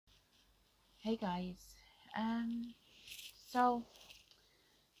Hey guys, so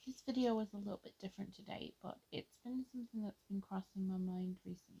this video is a little bit different today, but it's been something that's been crossing my mind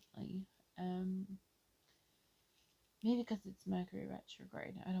recently. Um, Maybe because it's Mercury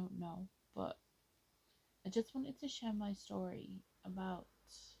retrograde, I don't know, but I just wanted to share my story about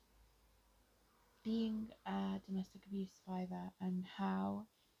being a domestic abuse survivor and how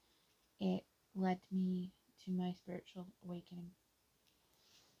it led me to my spiritual awakening.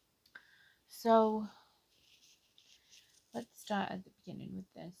 So, let's start at the beginning with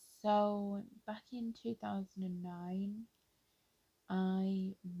this. So, back in 2009,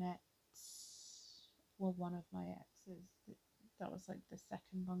 I met, well, one of my exes. That was like the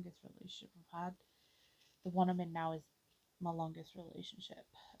second longest relationship I've had. The one I'm in now is my longest relationship.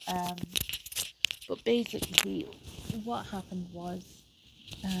 Um, but basically, what happened was,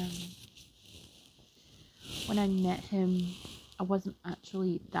 um, when I met him, I wasn't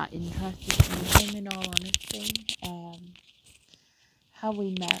actually that interested in him, in all honesty. How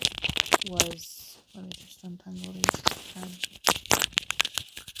we met was, let me just untangle these.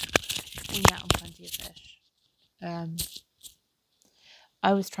 We met on Plenty of Fish. Um,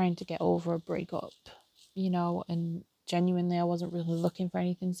 I was trying to get over a breakup, and genuinely I wasn't really looking for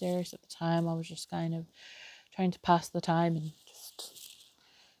anything serious at the time. I was just kind of trying to pass the time and just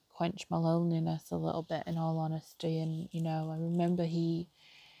quench my loneliness a little bit, in all honesty. And, I remember he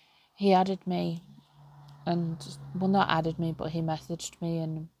added me and, well, not added me, but he messaged me,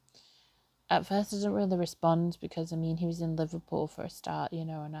 and at first I didn't really respond because, he was in Liverpool for a start,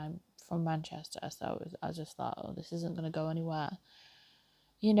 and I'm from Manchester, so I just thought, oh, this isn't going to go anywhere.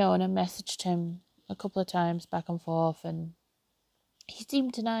 And I messaged him a couple of times back and forth, and he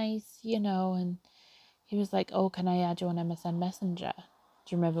seemed nice, and he was like, oh, can I add you on MSN Messenger?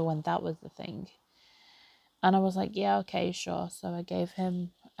 Do you remember when that was the thing? And I was like, yeah, okay, sure. So I gave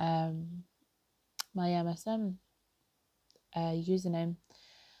him my MSN username,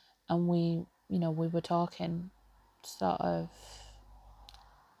 and we were talking sort of,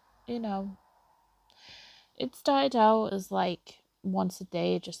 you know, it started out as like once a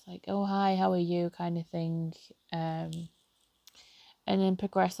day, just like, oh, hi, how are you, kind of thing. And then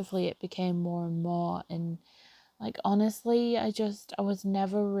progressively it became more and more, and like, honestly, I was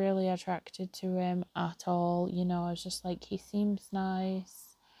never really attracted to him at all. I was just like, he seems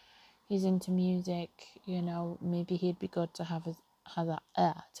nice, he's into music, maybe he'd be good to have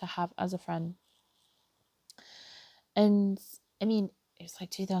as a friend. And it's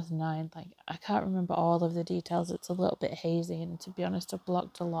like 2009, like I can't remember all of the details, it's a little bit hazy, and to be honest I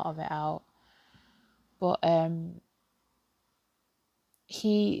blocked a lot of it out. But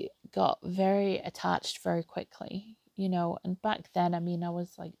he got very attached very quickly, and back then, I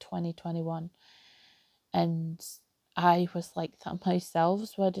was like 20, 21, and I was like that myself,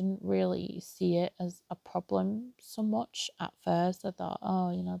 so I didn't really see it as a problem so much at first. I thought,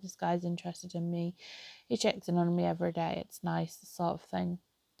 oh, this guy's interested in me, he checks in on me every day, it's nice, sort of thing.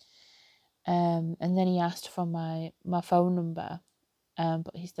 And then he asked for my phone number,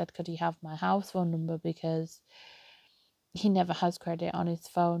 but he said, could he have my house phone number, because he never has credit on his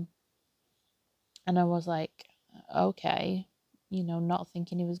phone. And I was like, okay, not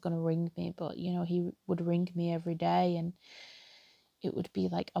thinking he was going to ring me, but, he would ring me every day, and it would be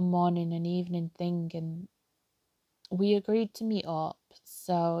like a morning and evening thing. And we agreed to meet up.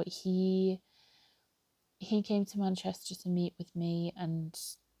 So he came to Manchester to meet with me, and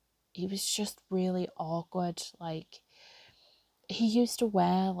he was just really awkward. Like, he used to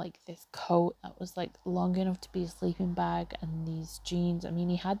wear like this coat that was like long enough to be a sleeping bag, and these jeans.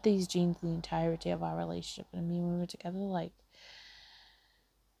 He had these jeans the entirety of our relationship. We were together like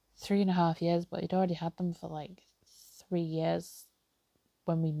 3.5 years, but he'd already had them for like 3 years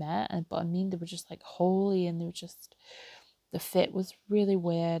when we met. But they were just like holy, and they were just, the fit was really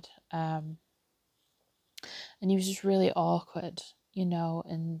weird. And he was just really awkward,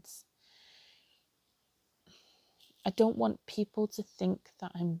 and I don't want people to think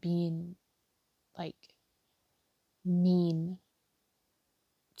that I'm being like mean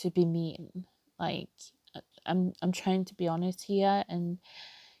to be mean. Like, I'm trying to be honest here, and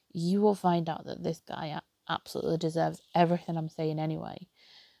you will find out that this guy absolutely deserves everything I'm saying anyway.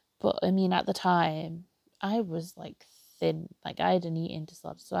 But at the time, I was like thin, like I had an eating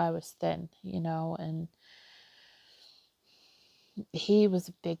disorder, so I was thin, and he was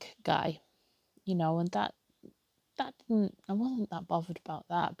a big guy, and that didn't, I wasn't that bothered about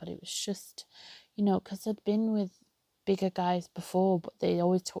that. But it was just, because I'd been with bigger guys before, but they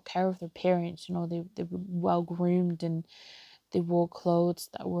always took care of their appearance. They were well groomed, and they wore clothes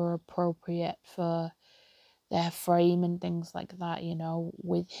that were appropriate for their frame and things like that, you know.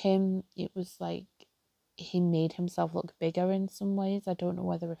 With him, it was like he made himself look bigger in some ways. I don't know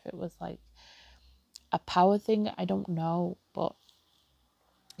whether if it was like a power thing, I don't know, but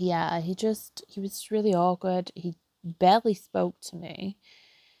yeah, he was really awkward. He barely spoke to me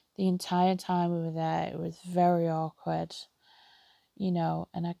the entire time we were there. It was very awkward, you know,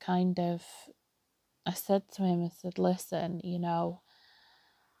 and I said to him, I said, listen, you know,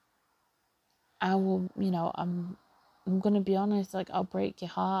 I will, you know, I'm gonna be honest, like I'll break your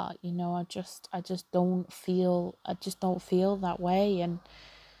heart, you know, I just don't feel that way, and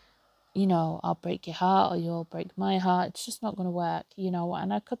you know, I'll break your heart or you'll break my heart. It's just not gonna work, you know,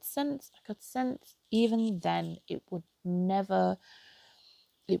 and I could sense even then it would never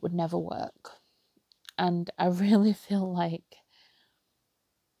work. And I really feel like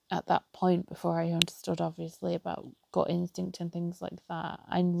at that point, before I understood obviously about gut instinct and things like that,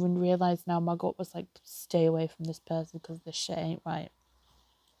 I realised now my gut was like, stay away from this person because this shit ain't right.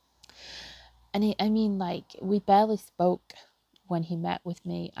 And I mean, like, we barely spoke when he met with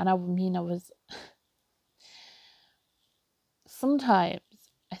me, and I mean, I was sometimes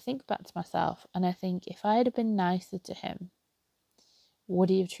I think back to myself and I think, if I had been nicer to him, would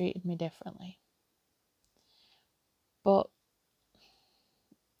he have treated me differently? But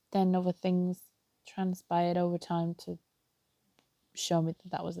then other things transpired over time to show me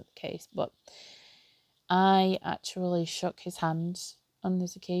that wasn't the case. But I actually shook his hand on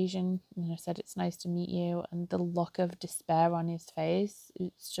this occasion and I said, it's nice to meet you. And the look of despair on his face,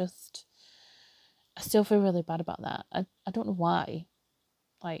 it's just, I still feel really bad about that. I don't know why.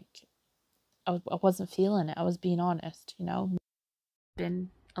 Like, I wasn't feeling it. I was being honest, you know. Been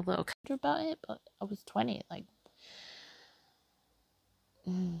a little kinder about it, but I was 20. Like,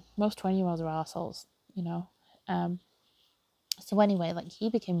 most 20-year-olds are assholes, you know. So anyway, like, he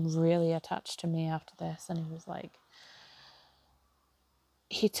became really attached to me after this, and he was like,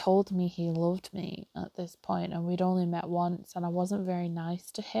 he told me he loved me at this point, and we'd only met once, and I wasn't very nice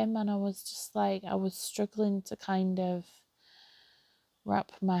to him, and I was just like, I was struggling to kind of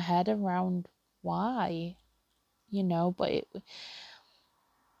wrap my head around why, you know. But it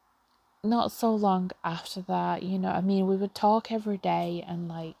not so long after that, you know, I mean, we would talk every day, and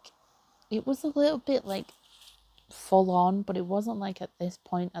like, it was a little bit like full on, but it wasn't like at the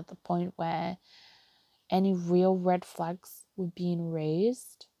point where any real red flags were being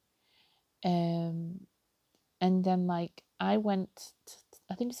raised. And then like I went to,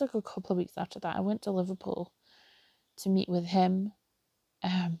 I think it's like a couple of weeks after that, I went to Liverpool to meet with him.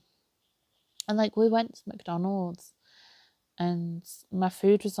 And like, we went to McDonald's and my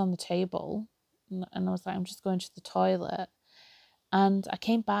food was on the table, and I was like, I'm just going to the toilet. And I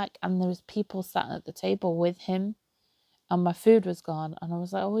came back and there was people sat at the table with him, and my food was gone. And I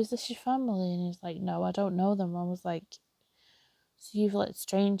was like, oh, is this your family? And he's like, no, I don't know them. I was like, so you've let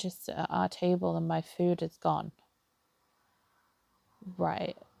strangers sit at our table and my food is gone?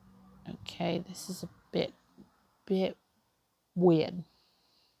 Right. Okay, this is a bit weird.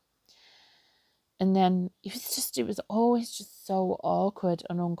 And then it was always just so awkward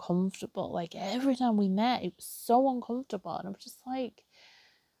and uncomfortable. Like, every time we met, it was so uncomfortable. And I was just like,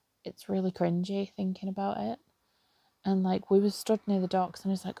 it's really cringy thinking about it. And like, we were stood near the docks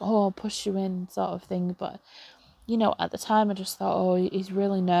and he's like, oh, I'll push you in, sort of thing. But, you know, at the time I just thought, oh, he's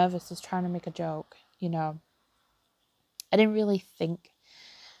really nervous, he's trying to make a joke, you know. I didn't really think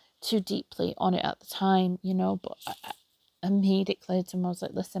too deeply on it at the time, you know, but I made it clear to him. I was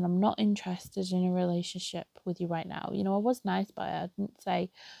like, listen, I'm not interested in a relationship with you right now. You know, I was nice by it. I didn't say,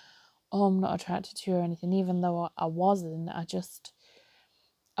 oh, I'm not attracted to you or anything, even though I wasn't. I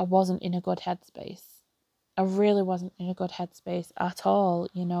wasn't in a good headspace. I really wasn't in a good headspace at all,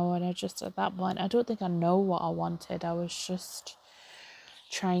 you know. And I just, at that point, I don't think I know what I wanted. I was just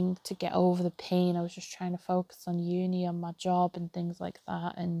trying to get over the pain. I was just trying to focus on uni, on my job and things like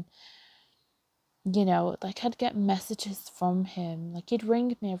that. And, you know, like, I'd get messages from him. Like, he'd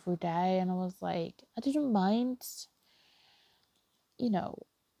ring me every day and I was like, I didn't mind, you know.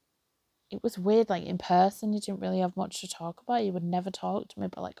 It was weird, like, in person, he didn't really have much to talk about. He would never talk to me,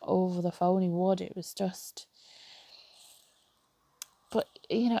 but like, over the phone he would. It was just, but,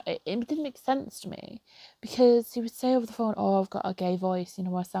 you know, it didn't make sense to me, because he would say over the phone, oh, I've got a gay voice, you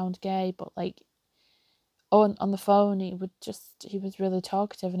know, I sound gay, but like, on the phone he was really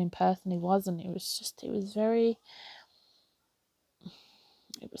talkative, and in person he wasn't. It was just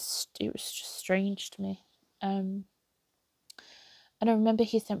strange to me. And I remember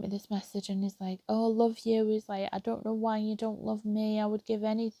he sent me this message and he's like, oh, I love you. He's like, I don't know why you don't love me. I would give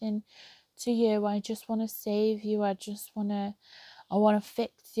anything to you. I just want to save you. I I want to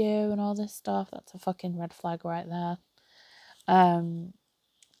fix you and all this stuff. That's a fucking red flag right there.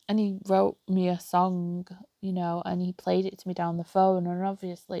 And he wrote me a song, and he played it to me down the phone. And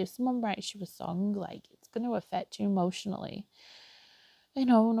obviously, if someone writes you a song, like, it's going to affect you emotionally.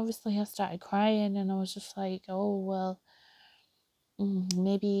 And obviously I started crying, and I was just like, oh, well,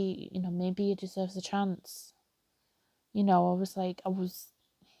 maybe he deserves a chance. I was like,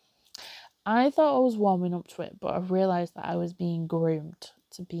 I thought I was warming up to it, but I realised that I was being groomed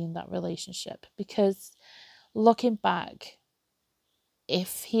to be in that relationship. Because looking back,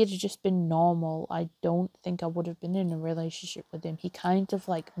 if he had just been normal, I don't think I would have been in a relationship with him. He kind of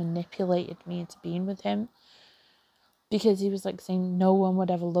like manipulated me into being with him, because he was like saying no one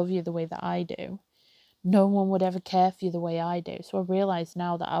would ever love you the way that I do. No one would ever care for you the way I do. So I realised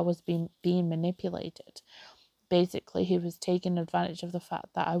now that I was being manipulated. Basically, he was taking advantage of the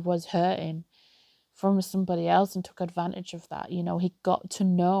fact that I was hurting from somebody else and took advantage of that. He got to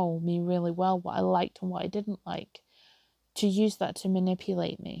know me really well, what I liked and what I didn't like, to use that to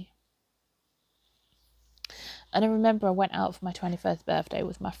manipulate me. And I remember I went out for my 21st birthday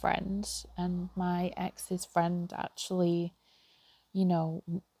with my friends, and my ex's friend actually,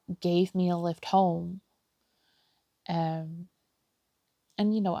 gave me a lift home. And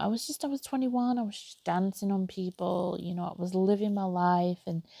I was 21, I was just dancing on people, I was living my life.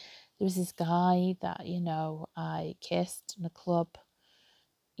 And there was this guy that, I kissed in a club,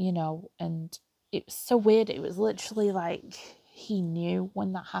 and it was so weird. It was literally like he knew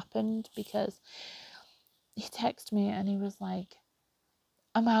when that happened, because he texted me and he was like,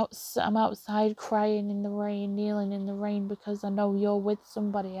 I'm outside crying in the rain, kneeling in the rain, because I know you're with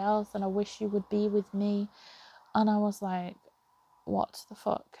somebody else and I wish you would be with me. And I was like, what the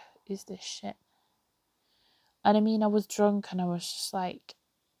fuck is this shit? And I mean, I was drunk and I was just like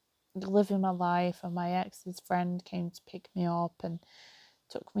living my life, and my ex's friend came to pick me up and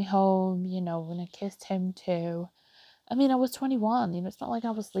took me home, and I kissed him too. I mean, I was 21, it's not like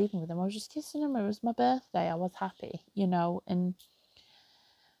I was sleeping with him. I was just kissing him. It was my birthday. I was happy, and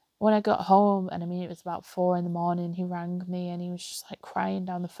when I got home, and I mean, it was about 4 a.m, he rang me and he was just like crying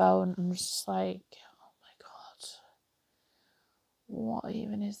down the phone, and was just like, oh my God, what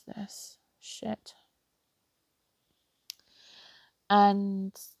even is this shit?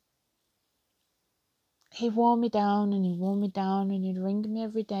 And he wore me down and he wore me down, and he'd ring me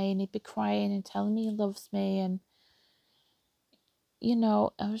every day and he'd be crying and telling me he loves me. And, I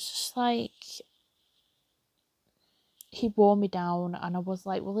was just like, he wore me down, and I was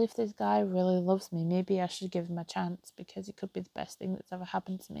like, well, if this guy really loves me, maybe I should give him a chance, because it could be the best thing that's ever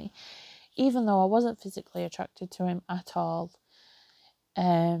happened to me. Even though I wasn't physically attracted to him at all.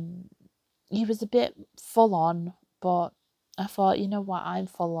 He was a bit full on, but I thought, you know what, I'm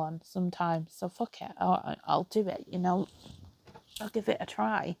full on sometimes, so fuck it, I'll do it, I'll give it a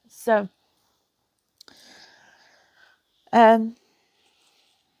try. So,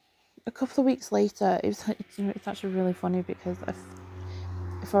 a couple of weeks later, it's actually really funny, because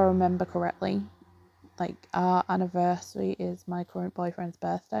if I remember correctly, like, our anniversary is my current boyfriend's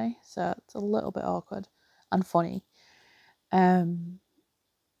birthday, so it's a little bit awkward and funny.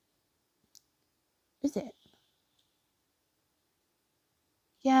 Is it?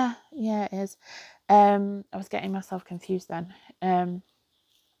 Yeah, it is. I was getting myself confused then.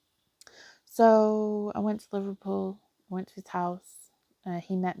 So I went to Liverpool, went to his house.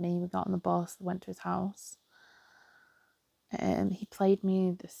 He met me, we got on the bus, went to his house. He played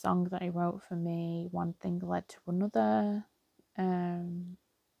me the song that he wrote for me, One Thing Led to Another. At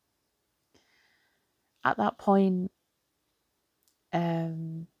that point,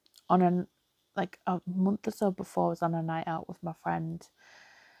 on a month or so before, I was on a night out with my friend,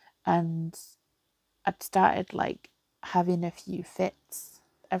 and I'd started like having a few fits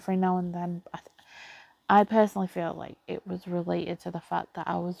every now and then. I personally feel like it was related to the fact that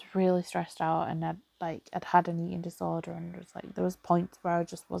I was really stressed out, and I'd had an eating disorder, and there was points where I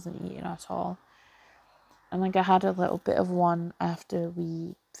just wasn't eating at all. And I had a little bit of one after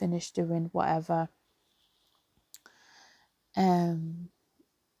we finished doing whatever. And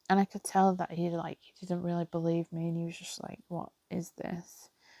I could tell that he didn't really believe me, and he was just like, what is this?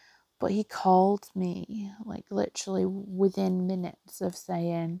 But he called me literally within minutes of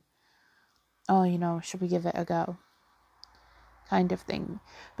saying, oh, should we give it a go? Kind of thing.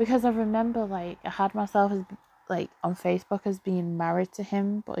 Because I remember I had myself as on Facebook as being married to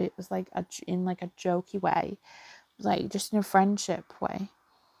him, but it was in a jokey way, just in a friendship way.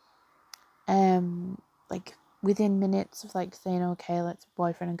 Within minutes of saying, okay, let's be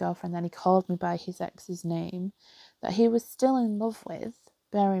boyfriend and girlfriend, then he called me by his ex's name that he was still in love with.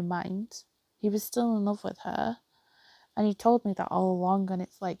 Bear in mind, he was still in love with her, And he told me that all along, and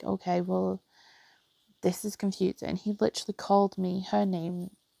it's like, okay, well, this is confusing. He literally called me her name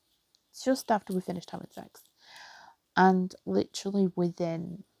just after we finished having sex. And literally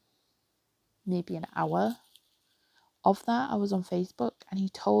within maybe an hour of that, I was on Facebook, and he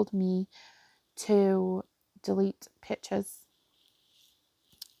told me to delete pictures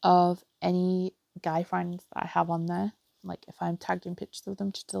of any guy friends that I have on there. Like if I'm tagged in pictures of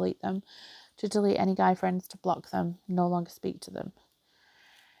them, to delete them, to delete any guy friends, to block them, no longer speak to them.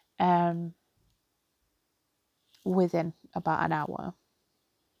 Within about an hour.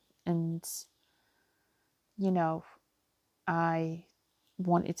 And, you know, I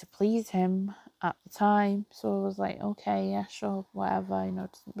wanted to please him at the time, so I was like, okay, yeah, sure, whatever, it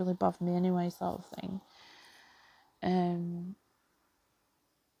doesn't really bother me anyway, sort of thing.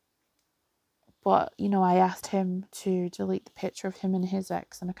 But, I asked him to delete the picture of him and his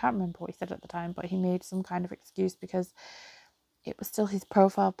ex, and I can't remember what he said at the time, but he made some kind of excuse because it was still his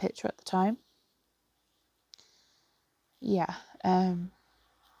profile picture at the time. Yeah. I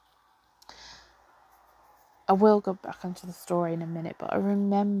will go back onto the story in a minute, but I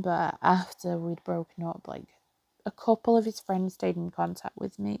remember after we'd broken up, like, a couple of his friends stayed in contact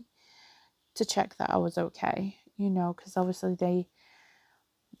with me to check that I was okay, because obviously they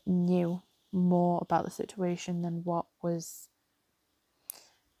knew more about the situation than what was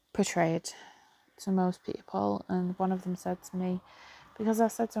portrayed to most people. And one of them said to me, because I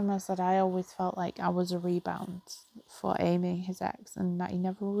said to him, I said, I always felt like I was a rebound for Amy, his ex, and that he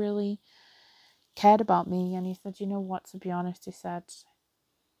never really cared about me. And he said, you know what, to be honest, he said,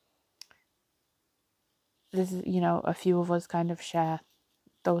 this is, a few of us kind of share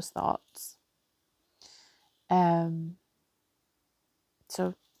those thoughts.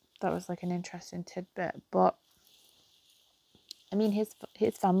 So that was like an interesting tidbit. But I mean, his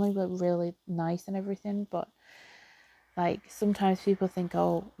family were really nice and everything, but like sometimes people think,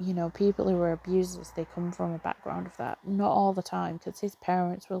 oh, people who are abusers, they come from a background of that. Not all the time, because his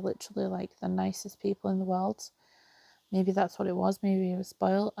parents were literally like the nicest people in the world. Maybe that's what it was. Maybe he was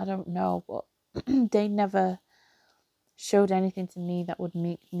spoiled. I don't know, but they never showed anything to me that would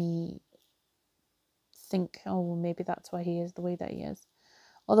make me think, oh, well, maybe that's why he is the way that he is.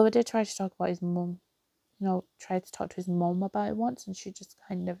 Although I did try to talk about his mum, tried to talk to his mum about it once, and she just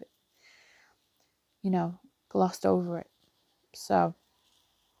kind of, glossed over it. So,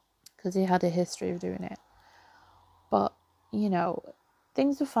 because he had a history of doing it. But,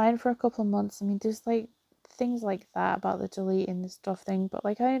 things were fine for a couple of months. I mean, there's like things like that about the deleting the stuff thing, but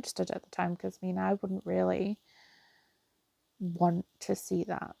like I understood at the time, because I wouldn't really want to see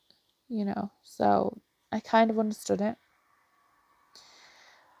that, so I kind of understood it.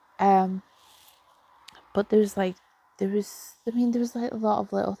 But there was like a lot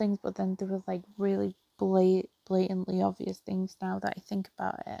of little things, but then there was like really blatantly obvious things now that I think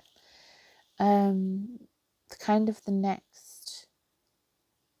about it. Kind of the next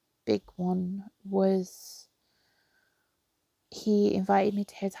big one was he invited me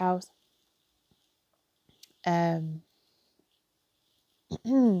to his house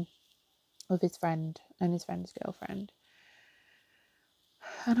with his friend and his friend's girlfriend.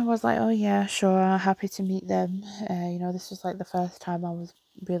 And I was like, oh yeah, sure, happy to meet them. This was like the first time I was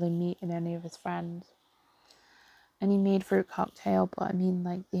really meeting any of his friends. And he made fruit cocktail, but I mean,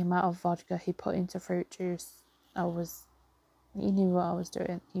 like, the amount of vodka he put into fruit juice, he knew what I was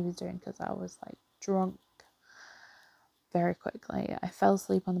doing. He was doing, because I was like drunk very quickly. I fell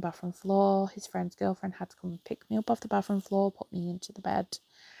asleep on the bathroom floor. His friend's girlfriend had to come and pick me up off the bathroom floor, put me into the bed.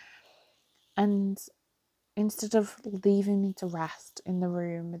 And instead of leaving me to rest in the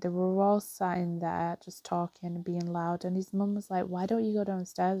room, they were all sat in there just talking and being loud. And his mum was like, why don't you go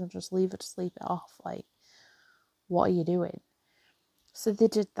downstairs and just leave her to sleep it off? Like, what are you doing? So they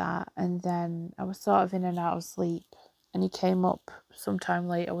did that, and then I was sort of in and out of sleep, and he came up sometime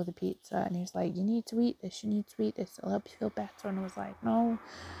later with a pizza, and he was like, you need to eat this, it'll help you feel better. And I was like, no,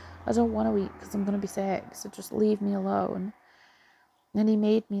 I don't want to eat because I'm going to be sick, so just leave me alone. And he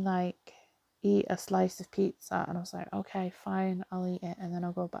made me like eat a slice of pizza, and I was like, okay, fine, I'll eat it, and then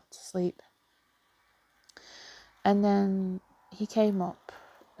I'll go back to sleep. And then he came up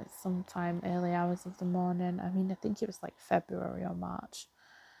at sometime early hours of the morning. I mean, I think it was like February or March.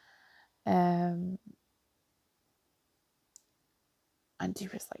 And he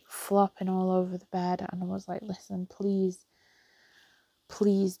was like flopping all over the bed, and I was like, listen, please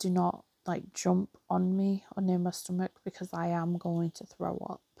do not like jump on me or near my stomach, because I am going to throw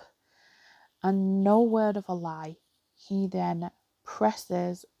up. And no word of a lie, he then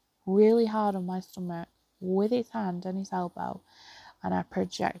presses really hard on my stomach with his hand and his elbow, and I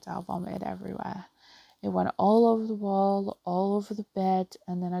projectile vomited everywhere. It went all over the wall, all over the bed,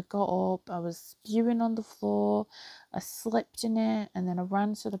 and then I got up, I was spewing on the floor, I slipped in it, and then I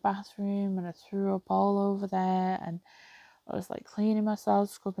ran to the bathroom and I threw up all over there, and I was like cleaning myself,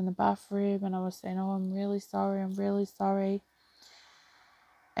 scrubbing the bathroom, and I was saying, oh, I'm really sorry, I'm really sorry.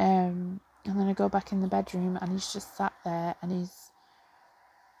 And then I go back in the bedroom and he's just sat there and he's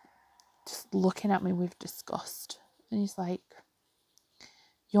just looking at me with disgust. And he's like,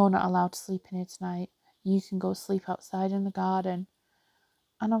 you're not allowed to sleep in here tonight. You can go sleep outside in the garden.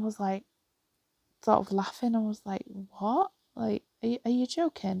 And I was like, sort of laughing. I was like, what? Like, are you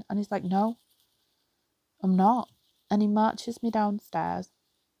joking? And he's like, no, I'm not. And he marches me downstairs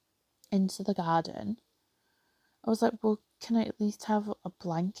into the garden. I was like, well, can I at least have a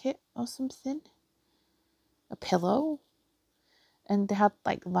blanket or something? A pillow? And they had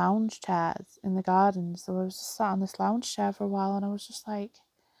like lounge chairs in the garden. So I was just sat on this lounge chair for a while and I was just like,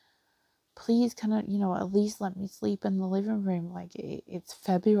 please, can I, at least let me sleep in the living room? Like, it's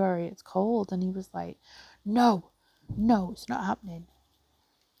February, it's cold. And he was like, no, it's not happening.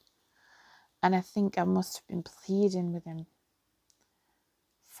 And I think I must have been pleading with him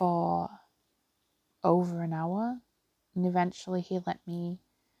for over an hour. And eventually he let me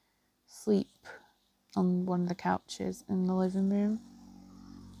sleep on one of the couches in the living room.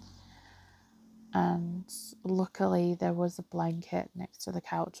 And luckily there was a blanket next to the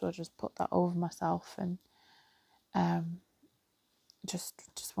couch, so I just put that over myself and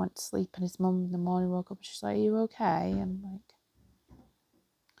just went to sleep. And his mum in the morning woke up and she's like, are you okay?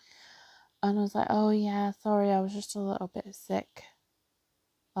 And I was like, oh yeah, sorry, I was just a little bit sick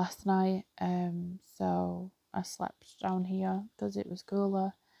last night, so I slept down here because it was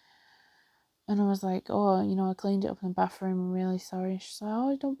cooler. And I was like, oh, I cleaned it up in the bathroom, I'm really sorry. She's like,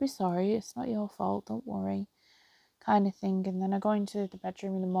 oh, don't be sorry, it's not your fault, don't worry, kind of thing. And then I go into the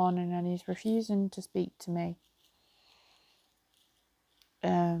bedroom in the morning and he's refusing to speak to me.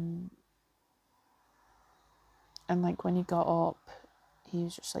 And like when he got up, he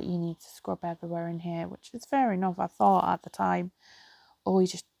was just like, you need to scrub everywhere in here, which is fair enough. I thought at the time, oh, he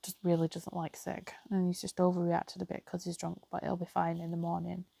just really doesn't like sick and he's just overreacted a bit because he's drunk, but he'll be fine in the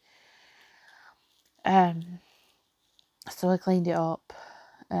morning. So I cleaned it up,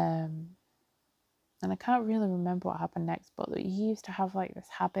 and I can't really remember what happened next, but he used to have like this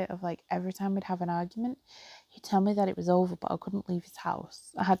habit of like every time we'd have an argument, he'd tell me that it was over, but I couldn't leave his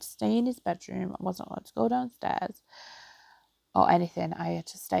house. I had to stay in his bedroom. I wasn't allowed to go downstairs or anything. I had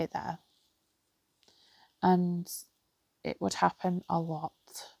to stay there. And it would happen a lot.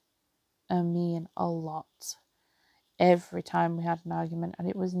 I mean, a lot. Every time we had an argument, and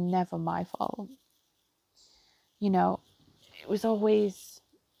it was never my fault. It was always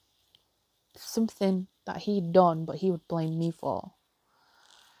something that he'd done, but he would blame me for.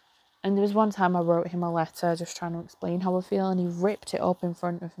 And there was one time I wrote him a letter just trying to explain how I feel, and he ripped it up in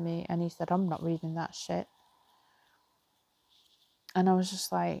front of me and he said, I'm not reading that shit. And I was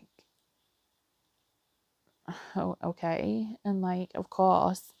just like, oh, okay. And like, of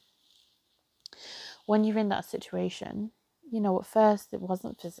course, when you're in that situation, at first it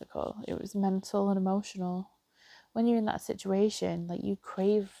wasn't physical, it was mental and emotional. When you're in that situation, like, you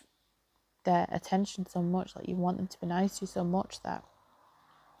crave their attention so much, like you want them to be nice to you so much that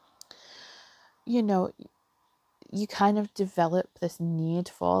you kind of develop this need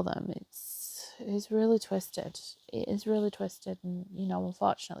for them. It's really twisted. It is really twisted, and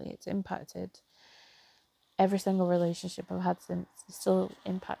unfortunately it's impacted every single relationship I've had since. It still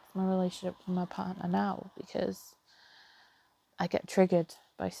impacts my relationship with my partner now because I get triggered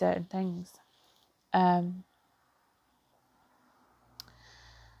by certain things. I'm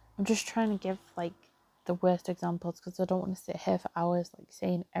just trying to give like the worst examples because I don't want to sit here for hours like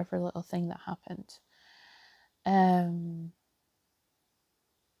saying every little thing that happened.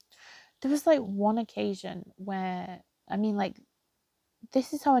 There was like one occasion where,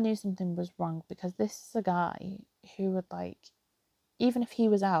 this is how I knew something was wrong, because this is a guy who would like, even if he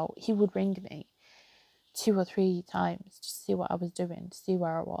was out, he would ring me 2 or 3 times to see what I was doing, to see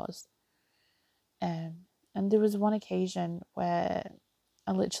where I was. And there was one occasion where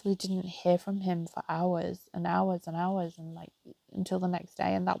I literally didn't hear from him for hours and hours and hours, and like until the next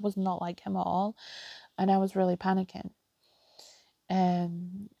day, and that was not like him at all. And I was really panicking.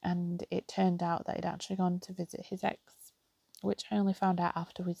 And it turned out that he'd actually gone to visit his ex, which I only found out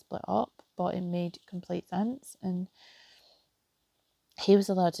after we split up, but it made complete sense. And he was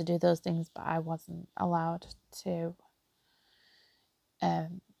allowed to do those things, but I wasn't allowed to,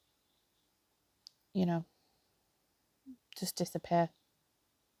 just disappear,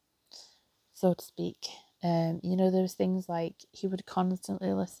 so to speak. You know, there was things like he would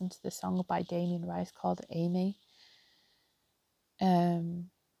constantly listen to the song by Damien Rice called Amy. And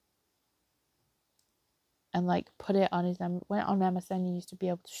like put it on his, went on MSN, you used to be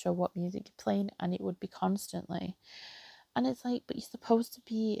able to show what music you're playing, and it would be constantly. And it's like, but you're supposed to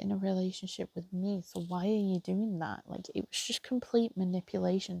be in a relationship with me, so why are you doing that? Like, it was just complete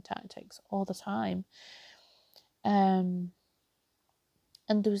manipulation tactics all the time. And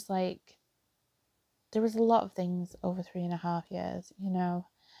there was a lot of things over 3.5 years, you know.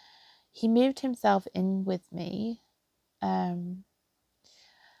 He moved himself in with me.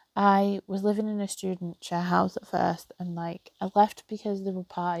 I was living in a student share house at first, and like I left because they were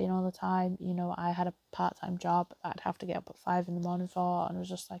partying all the time. You know, I had a part-time job I'd have to get up at 5 a.m. for, and I was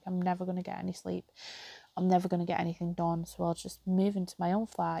just like, I'm never gonna get any sleep. I'm never gonna get anything done, so I'll just move into my own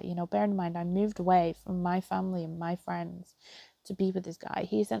flat. You know, bear in mind I moved away from my family and my friends to be with this guy.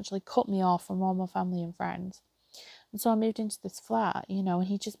 He essentially cut me off from all my family and friends. And so I moved into this flat, you know, and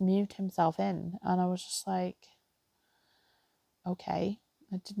he just moved himself in, and I was just like, okay,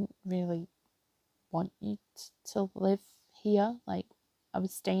 I didn't really want you to live here. Like, I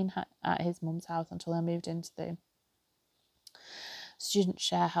was staying at his mum's house until I moved into the student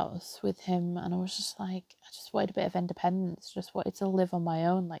share house with him, and I was just like, I just wanted a bit of independence, just wanted to live on my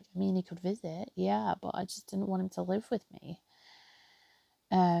own. Like, I mean, he could visit, yeah, but I just didn't want him to live with me.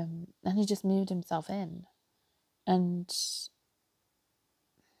 And he just moved himself in, and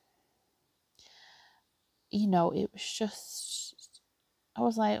you know, it was just, I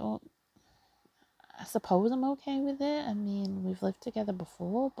was like, well, I suppose I'm okay with it. I mean, we've lived together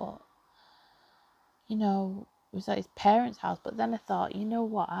before, but you know, it was at his parents' house. But then I thought, you know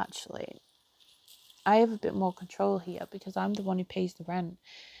what, actually, I have a bit more control here because I'm the one who pays the rent.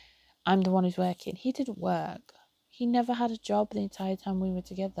 I'm the one who's working. He didn't work. He never had a job the entire time we were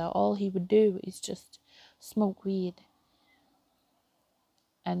together. All he would do is just smoke weed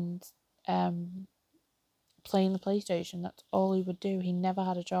and playing the PlayStation. That's all he would do. He never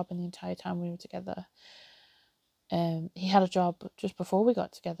had a job in the entire time we were together. He had a job just before we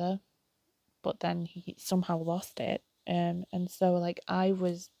got together, but then he somehow lost it. And so like I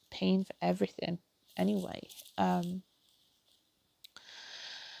was paying for everything anyway.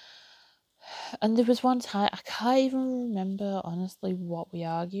 And there was one time, I can't even remember honestly what we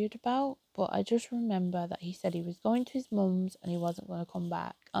argued about, but I just remember that he said he was going to his mum's and he wasn't going to come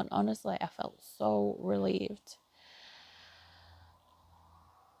back. And honestly, I felt so relieved.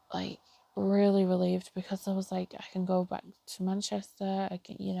 Like, really relieved, because I was like, I can go back to Manchester, I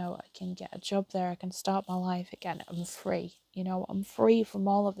can, you know, I can get a job there, I can start my life again. I'm free, you know, I'm free from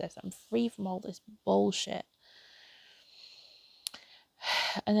all of this, I'm free from all this bullshit.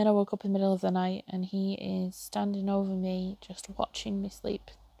 And then I woke up in the middle of the night and he is standing over me, just watching me sleep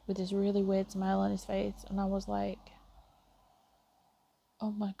with this really weird smile on his face. And I was like,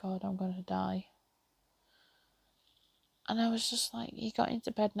 oh my God, I'm gonna die. And I was just like, he got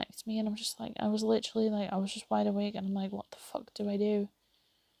into bed next to me and I'm just like, I was literally like, I was just wide awake and I'm like, what the fuck do I do?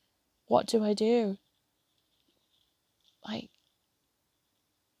 What do I do? Like,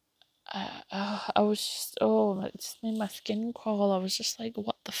 I was just, it just made my skin crawl. I was just like,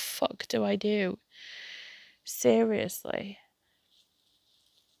 what the fuck do I do? Seriously.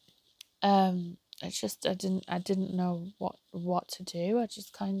 I didn't know what to do. I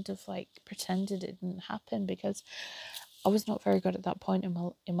just kind of like pretended it didn't happen, because I was not very good at that point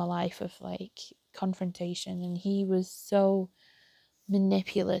in my life of like confrontation, and he was so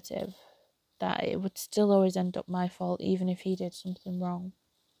manipulative that it would still always end up my fault even if he did something wrong.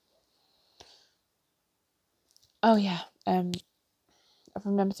 Oh yeah, I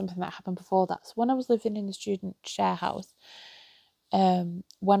remember something that happened before that. So when I was living in the student share house, when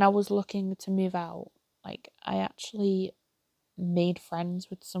I was looking to move out, like I actually made friends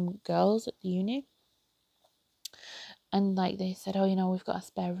with some girls at the uni, and like they said, oh, you know, we've got a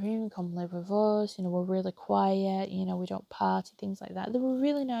spare room, come live with us, you know, we're really quiet, you know, we don't party, things like that. They were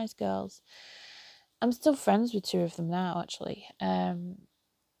really nice girls. I'm still friends with 2 of them now, actually. And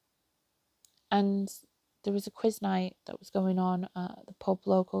there was a quiz night that was going on at the pub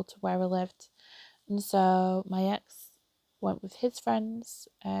local to where I lived, and so my ex went with his friends,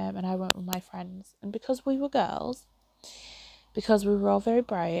 and I went with my friends. And because we were girls, because we were all very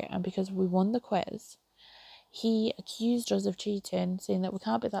bright, and because we won the quiz, he accused us of cheating, saying that we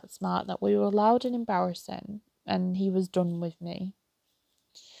can't be that smart, that we were loud and embarrassing, and he was done with me.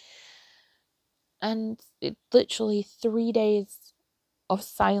 And it literally 3 days of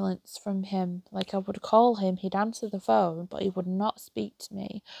silence from him. Like, I would call him, he'd answer the phone, but he would not speak to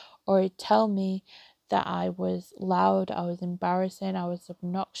me, or he'd tell me that I was loud, I was embarrassing, I was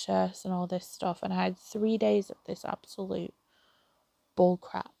obnoxious and all this stuff. And I had 3 days of this absolute bull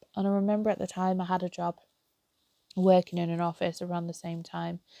crap. And I remember at the time I had a job working in an office around the same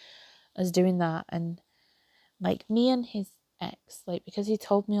time as doing that. And like me and his ex, like, because he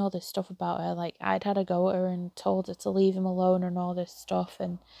told me all this stuff about her, like I'd had a go at her and told her to leave him alone and all this stuff.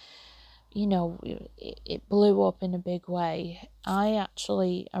 And you know, it blew up in a big way. I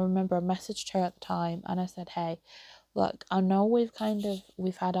remember I messaged her at the time and I said, hey, look, I know we've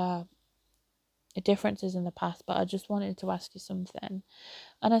had our differences in the past, but I just wanted to ask you something.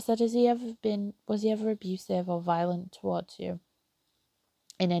 And I said, was he ever abusive or violent towards you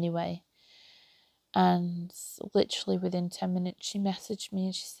in any way? And literally within 10 minutes, she messaged me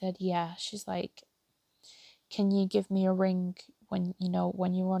and she said, yeah. She's like, can you give me a ring when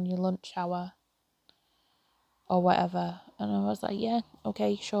you're on your lunch hour or whatever? And I was like, yeah,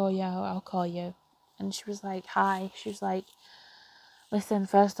 okay, sure, yeah, I'll call you. And she was like, hi. She was like, listen,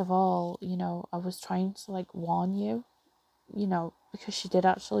 first of all, I was trying to like warn you, because she did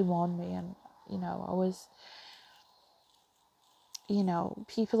actually warn me. And, I was,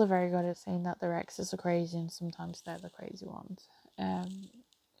 people are very good at saying that their exes are crazy and sometimes they're the crazy ones. And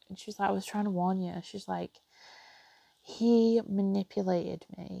she's like, I was trying to warn you. She's like, he manipulated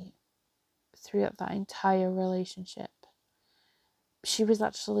me throughout that entire relationship. She was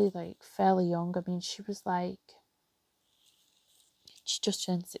actually like fairly young. I mean, she just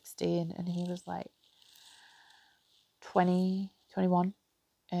turned 16 and he was like 20, 21.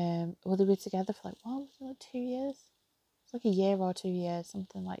 Well, they were together for like, what was it, like 2 years? It's like a year or 2 years,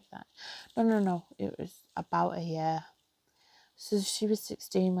 something like that. No, it was about a year. So she was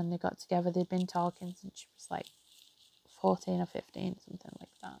 16 when they got together. They'd been talking since she was like 14 or 15, something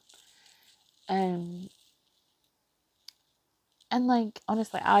like that. And like,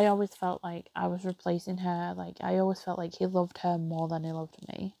 honestly, I always felt like I was replacing her. Like, I always felt like he loved her more than he loved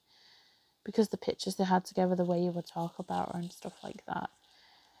me. Because the pictures they had together, the way he would talk about her and stuff like that.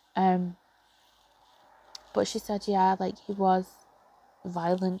 But she said, yeah, like he was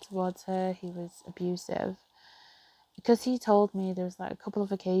violent towards her. He was abusive. Because he told me there was like a couple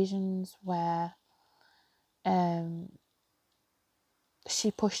of occasions where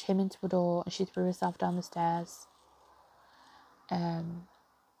she pushed him into a door and she threw herself down the stairs. And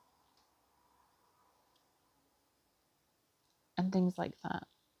things like that.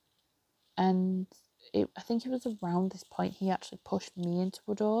 And I think it was around this point he actually pushed me into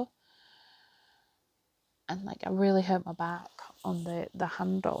a door. And like I really hurt my back on the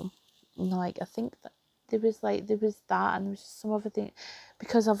handle. And like I think that there was that and there was just some other thing,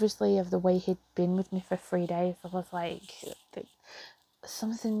 because obviously of the way he'd been with me for 3 days. I was like,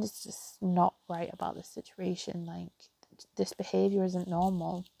 something is just not right about this situation. Like, this behaviour isn't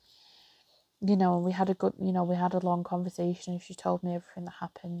normal. We had a long conversation and she told me everything that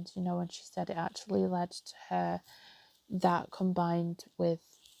happened, and she said it actually led to her, that combined with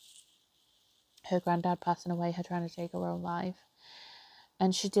her granddad passing away, her trying to take her own life.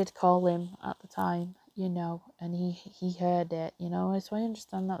 And she did call him at the time, and he heard it, so I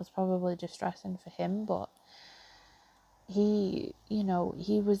understand that was probably distressing for him, but he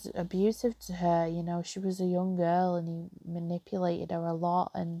was abusive to her. She was a young girl and he manipulated her a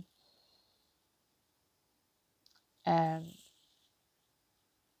lot. And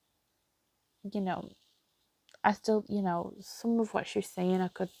I still, some of what she's saying I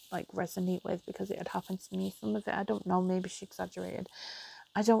could like resonate with because it had happened to me. Some of it I don't know, maybe she exaggerated,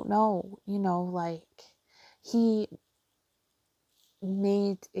 I don't know. Like, he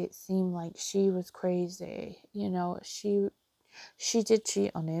made it seem like she was crazy. She did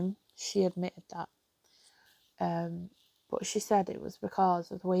cheat on him, she admitted that. But she said it was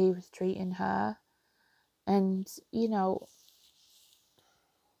because of the way he was treating her. And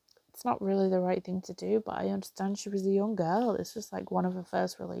it's not really the right thing to do, but I understand she was a young girl. It's just like one of her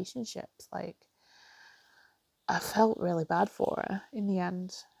first relationships. Like, I felt really bad for her in the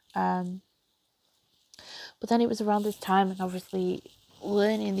end. But then it was around this time, and obviously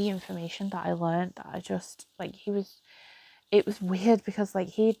learning the information that I learned, that I just like, it was weird because like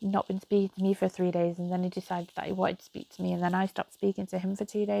he'd not been speaking to me for 3 days, and then he decided that he wanted to speak to me, and then I stopped speaking to him for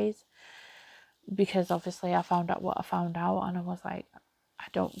 2 days because obviously I found out what I found out, and I was like, I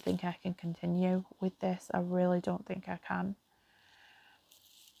don't think I can continue with this. I really don't think I can.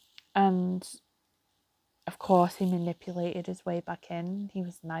 And of course he manipulated his way back in. He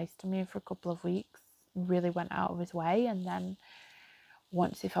was nice to me for a couple of weeks, really went out of his way, and then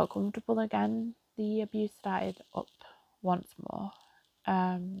once he felt comfortable again, the abuse started up once more.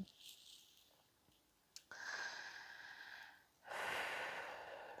 I'm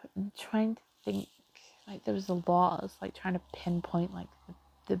trying to think like there was a lot. I was like trying to pinpoint like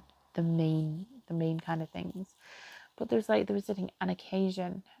the main kind of things. But there was an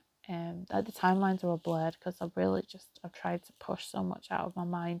occasion, like the timelines were blurred because I've tried to push so much out of my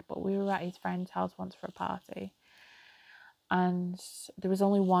mind. But we were at his friend's house once for a party, and there was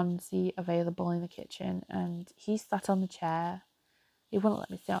only one seat available in the kitchen, and he sat on the chair. He wouldn't let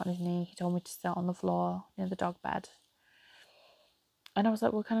me sit on his knee. He told me to sit on the floor near the dog bed. And I was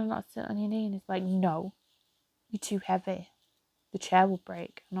like, well, can I not sit on your knee? And he's like, no, you're too heavy. The chair will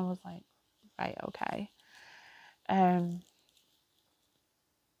break. And I was like, right, okay. And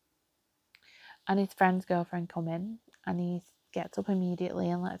his friend's girlfriend come in, and he gets up immediately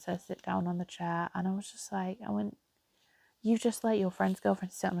and lets her sit down on the chair. And I was just like, you just let your friend's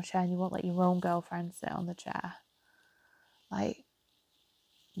girlfriend sit on the chair and you won't let your own girlfriend sit on the chair. Like,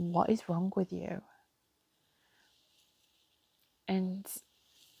 what is wrong with you? And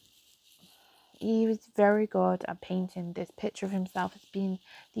he was very good at painting this picture of himself as being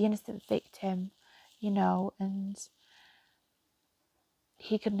the innocent victim, and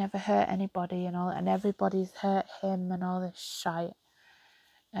he could never hurt anybody and all, and everybody's hurt him and all this shite.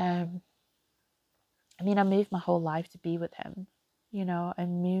 I moved my whole life to be with him. I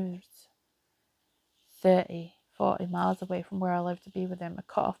moved 30, 40 miles away from where I lived to be with him. I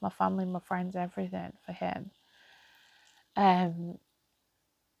cut off my family, my friends, everything for him. And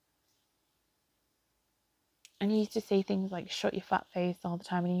he used to say things like, shut your fat face all the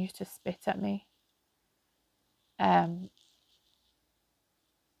time, and he used to spit at me.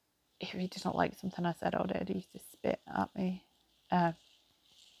 If he didn't like something I said or did, he used to spit at me.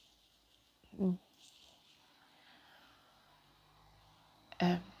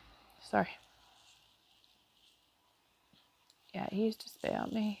 Sorry. Yeah, he used to spit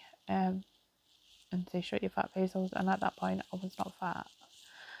at me and say, shut your fat face. And at that point, I was not fat.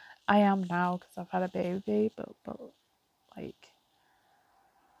 I am now because I've had a baby, but like,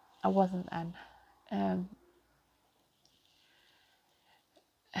 I wasn't then.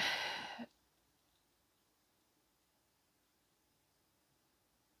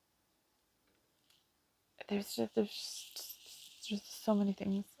 There's just so many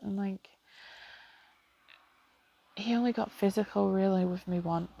things, and like, he only got physical really with me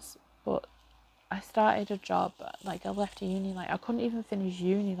once, but I started a job, like I left uni, like I couldn't even finish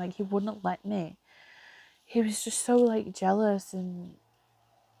uni, like he wouldn't let me. He was just so like jealous, and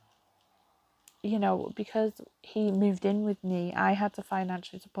because he moved in with me, I had to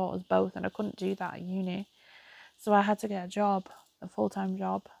financially support us both, and I couldn't do that at uni. So I had to get a job, a full-time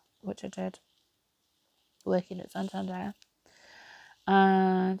job, which I did, working at Santander.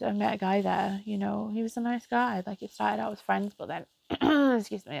 And I met a guy there, he was a nice guy. Like, it started out as friends, but then,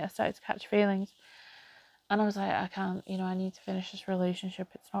 excuse me, I started to catch feelings. And I was like, I can't, I need to finish this relationship.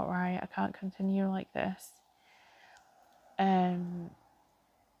 It's not right. I can't continue like this. And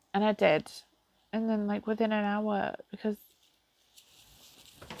I did. And then, like, within an hour, because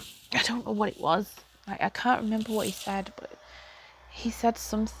I don't know what it was. Like, I can't remember what he said, but he said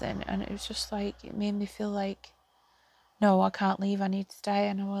something, and it was just like, it made me feel like, no, I can't leave, I need to stay.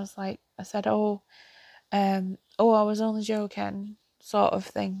 And I said, I was only joking, sort of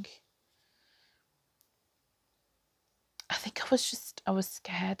thing. I think I was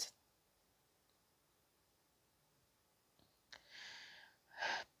scared.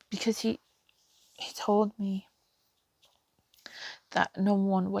 Because he told me that no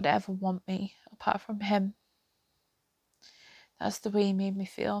one would ever want me apart from him. That's the way he made me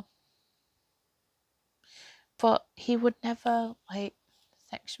feel. But he would never, like,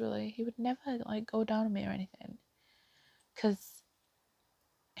 sexually, he would never, like, go down on me or anything. Because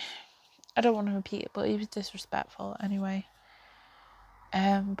I don't want to repeat it, but he was disrespectful anyway.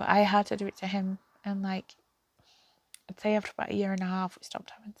 But I had to do it to him. And, like, I'd say after about a year and a half, we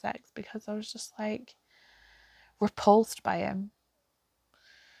stopped having sex because I was just, like, repulsed by him.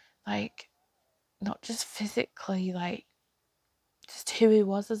 Like, not just physically, like, just who he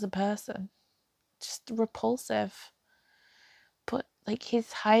was as a person. Just repulsive. But, like,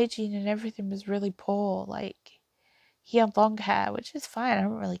 his hygiene and everything was really poor. Like, he had long hair, which is fine, I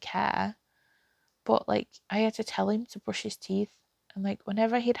don't really care. But, like, I had to tell him to brush his teeth. And, like,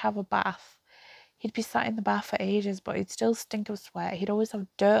 whenever he'd have a bath, he'd be sat in the bath for ages, but he'd still stink of sweat. He'd always have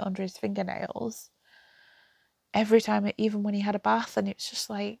dirt under his fingernails. Every time, even when he had a bath, and it's just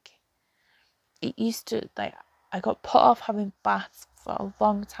like, it used to, like, I got put off having baths for a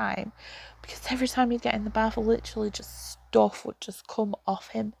long time because every time he'd get in the bath, literally just stuff would just come off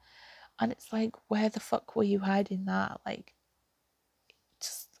him. And it's like, where the fuck were you hiding that? Like,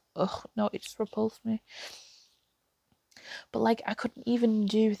 just, no, it just repulsed me. But, like, I couldn't even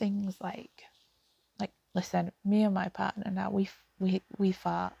do things like listen, me and my partner now, we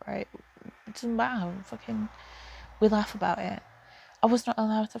fart, right? It doesn't matter, fucking, we laugh about it. I was not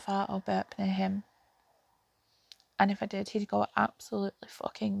allowed to fart or burp near him. And if I did, he'd go absolutely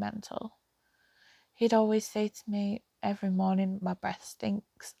fucking mental. He'd always say to me every morning, my breath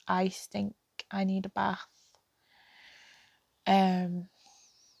stinks, I stink, I need a bath.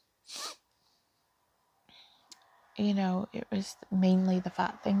 You know, it was mainly the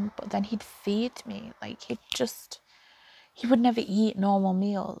fat thing, but then he'd feed me. Like, he would never eat normal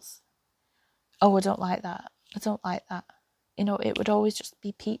meals. Oh, I don't like that. I don't like that. You know, it would always just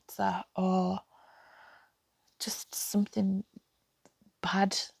be pizza or just something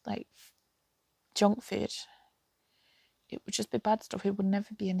bad, like junk food. It would just be bad stuff. It would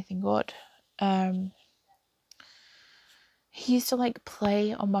never be anything good. He used to like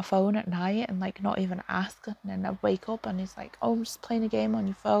play on my phone at night and like not even ask, and then I'd wake up and he's like, "Oh, I'm just playing a game on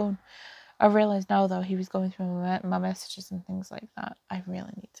your phone." I realise now though he was going through my messages and things like that. I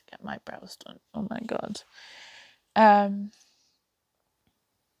really need to get my brows done. Oh my god. And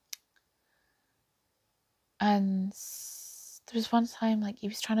there was one time like he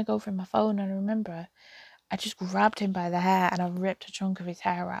was trying to go through my phone, and I remember I just grabbed him by the hair and I ripped a chunk of his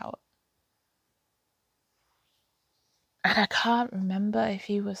hair out. And I can't remember if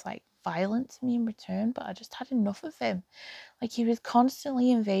he was like violent to me in return, but I just had enough of him. Like, he was constantly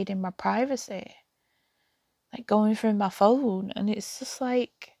invading my privacy, like going through my phone, and it's just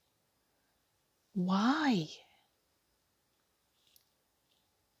like, why?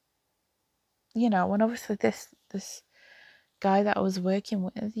 You know, and obviously this guy that I was working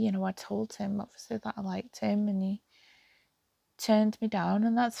with, you know, I told him obviously that I liked him, and he turned me down,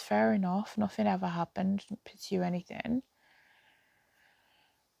 and that's fair enough. Nothing ever happened, didn't pursue anything.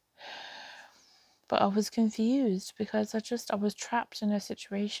 But I was confused because I was trapped in a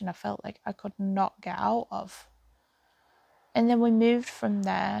situation I felt like I could not get out of. And then we moved from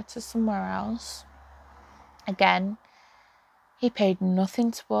there to somewhere else. Again, he paid nothing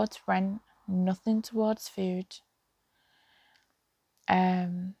towards rent, nothing towards food.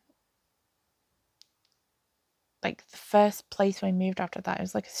 Like the first place we moved after that, it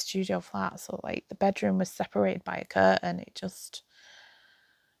was like a studio flat, so like the bedroom was separated by a curtain. It just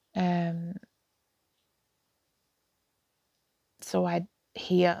so I'd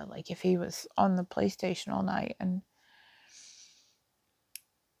hear like if he was on the PlayStation all night, and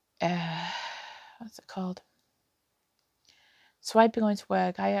what's it called? So I'd be going to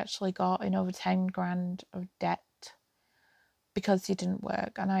work. I actually got in over 10 grand of debt because he didn't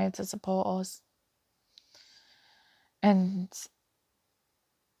work, and I had to support us. And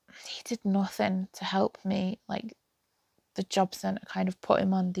he did nothing to help me. Like, the job centre kind of put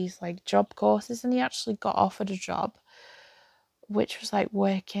him on these like job courses, and he actually got offered a job which was like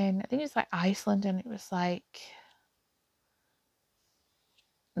working, I think it was like Iceland, and it was like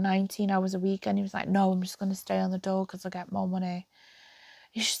 19 hours a week, and he was like, no, I'm just going to stay on the dole because I get more money.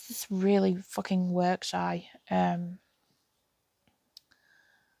 He's just this really fucking work shy. I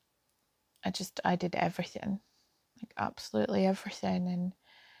did everything, like absolutely everything, and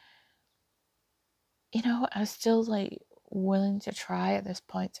you know, I was still like willing to try at this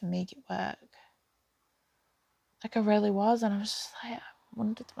point to make it work. Like, I really was, and I was just like, I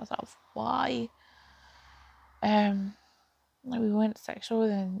wondered to myself, why? Like, we weren't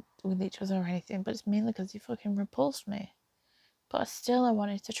sexual with each other or anything, but it's mainly because he fucking repulsed me. But still, I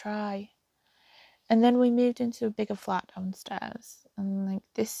wanted to try. And then we moved into a bigger flat downstairs, and like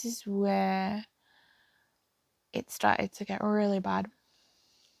this is where it started to get really bad.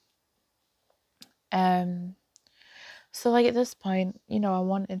 So like at this point, you know, I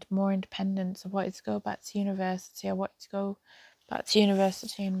wanted more independence. I wanted to go back to university. I wanted to go back to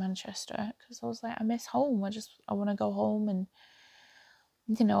university in Manchester because I was like, I miss home. I want to go home, and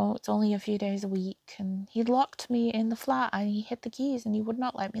you know, it's only a few days a week. And he locked me in the flat, and he hid the keys, and he would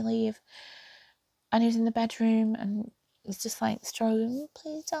not let me leave. And he was in the bedroom, and he's just like struggling,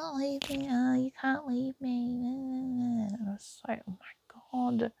 please don't leave me, oh, you can't leave me. And I was like, oh my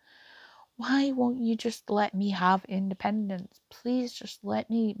god, why won't you just let me have independence? Please just let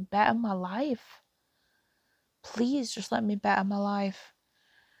me better my life. Please just let me better my life.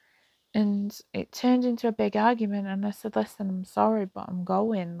 And it turned into a big argument, and I said, listen, I'm sorry, but I'm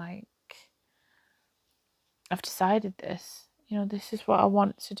going. Like, I've decided this. You know, this is what I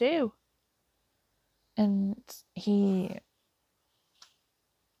want to do. And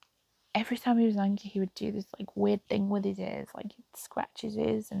every time he was angry, he would do this like weird thing with his ears, like he'd scratch his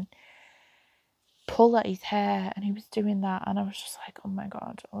ears and pull at his hair, and he was doing that, and I was just like, oh my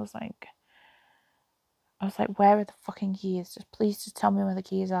god. I was like, where are the fucking keys? Please just tell me where the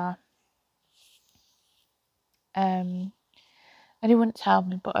keys are. And he wouldn't tell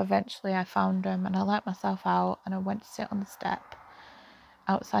me, but eventually I found him and I let myself out and I went to sit on the step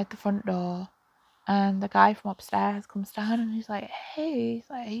outside the front door. And the guy from upstairs comes down and he's like, hey, he's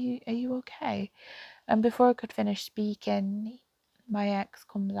like, are you okay? And before I could finish speaking, my ex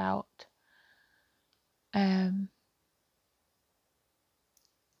comes out.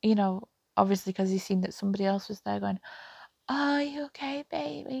 You know, obviously because he's seen that somebody else was there going, oh, are you okay,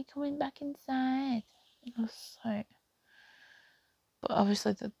 babe? Are you coming back inside? And I was like, but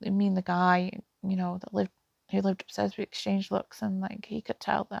obviously, the guy, you know, who lived upstairs, we exchanged looks, and like he could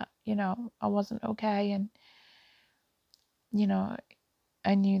tell that, you know, I wasn't okay, and you know,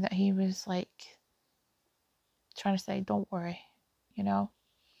 I knew that he was like trying to say, "Don't worry," you know.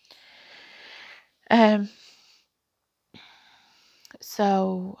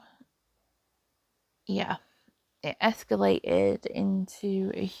 So yeah, it escalated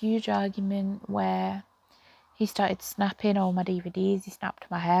into a huge argument where he started snapping all my DVDs. He snapped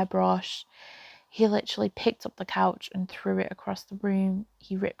my hairbrush. He literally picked up the couch and threw it across the room.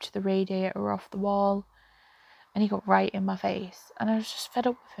 He ripped the radiator off the wall. And he got right in my face. And I was just fed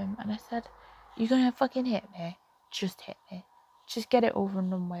up with him. And I said, you're going to fucking hit me? Just hit me. Just get it over and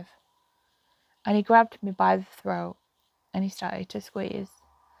done with. And he grabbed me by the throat. And he started to squeeze.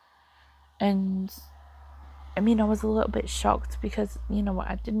 And I mean, I was a little bit shocked because, you know what,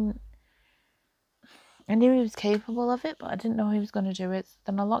 I knew he was capable of it, but I didn't know he was going to do it. So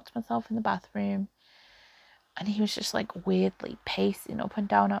then I locked myself in the bathroom. And he was just like weirdly pacing up and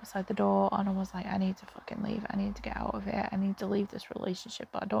down outside the door. And I was like, I need to fucking leave. I need to get out of it. I need to leave this relationship,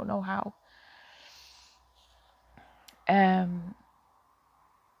 but I don't know how. And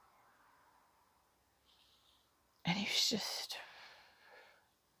he was just,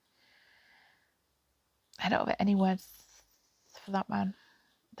 I don't have any words for that man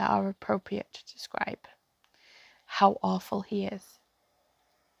that are appropriate to describe how awful he is.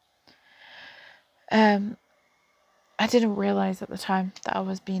 I didn't realise at the time that I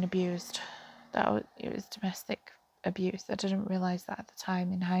was being abused, it was domestic abuse. I didn't realise that at the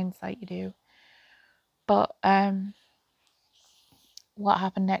time. In hindsight, you do. But what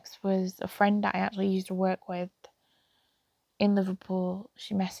happened next was a friend that I actually used to work with in Liverpool.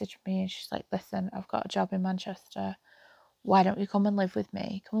 She messaged me and she's like, listen, I've got a job in Manchester. Why don't you come and live with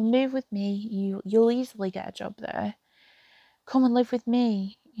me? Come and move with me. You'll easily get a job there. Come and live with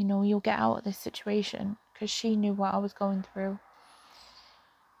me. You know, you'll get out of this situation. Because she knew what I was going through.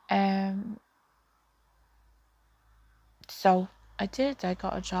 So I did. I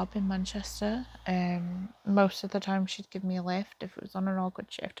got a job in Manchester. Most of the time she'd give me a lift. If it was on an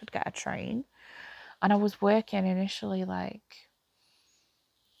awkward shift, I'd get a train. And I was working initially like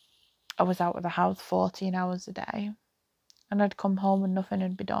I was out of the house 14 hours a day. And I'd come home and nothing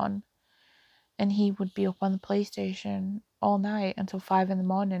had been done. And he would be up on the PlayStation all night until 5 in the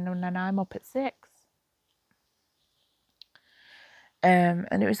morning, and then I'm up at 6. And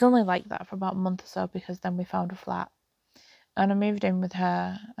it was only like that for about a month or so, because then we found a flat. And I moved in with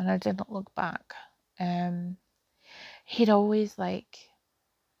her, and I didn't look back. He'd always like,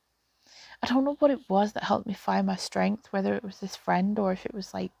 I don't know what it was that helped me find my strength, whether it was this friend or if it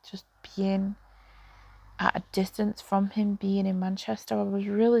was like just being at a distance from him, being in Manchester. I was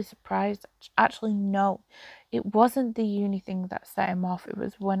really surprised. Actually, no, it wasn't the uni thing that set him off. It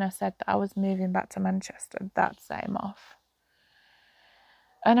was when I said that I was moving back to Manchester that set him off.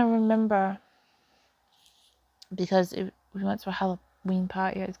 And I remember, because we went to a Halloween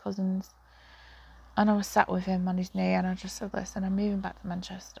party at his cousin's, and I was sat with him on his knee, and I just said, listen, I'm moving back to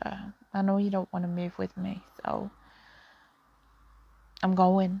Manchester. I know you don't want to move with me, so I'm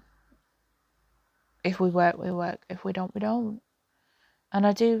going. If we work, we work. If we don't, we don't. And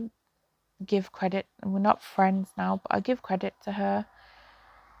I do give credit, and we're not friends now, but I give credit to her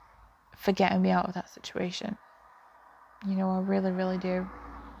for getting me out of that situation. You know, I really, really do.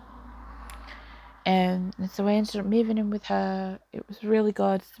 And so I ended up moving in with her. It was really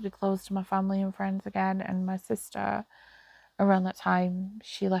good to be close to my family and friends again. And my sister, around that time,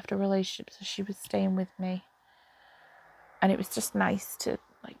 she left a relationship, so she was staying with me. And it was just nice to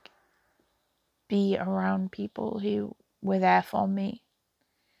like be around people who were there for me,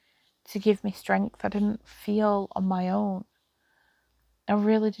 to give me strength. I didn't feel on my own. I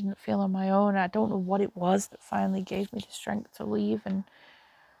really didn't feel on my own. I don't know what it was that finally gave me the strength to leave and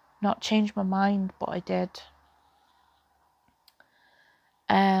not change my mind, but I did.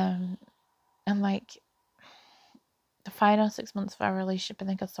 And like the final 6 months of our relationship, I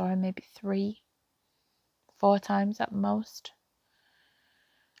think I saw him maybe 3-4 times at most.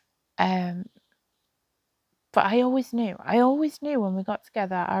 But I always knew when we got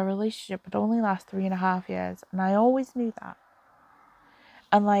together, our relationship would only last 3.5 years. And I always knew that.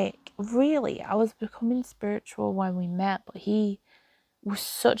 And like, really, I was becoming spiritual when we met, but he was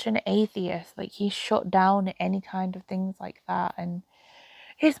such an atheist. Like, he shut down any kind of things like that. And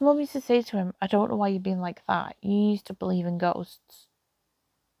his mum used to say to him, I don't know why you're being like that. You used to believe in ghosts.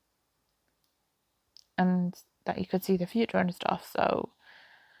 And that you could see the future and stuff. So,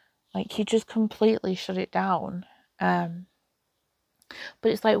 like, he just completely shut it down. But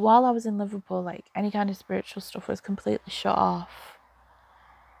it's like, while I was in Liverpool, like, any kind of spiritual stuff was completely shut off.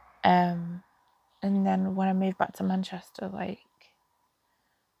 And then when I moved back to Manchester, like,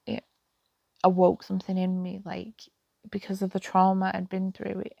 it awoke something in me, like, because of the trauma I'd been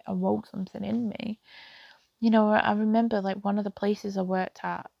through, it awoke something in me. You know, I remember, like, one of the places I worked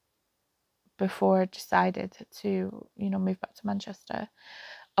at before I decided to, you know, move back to Manchester,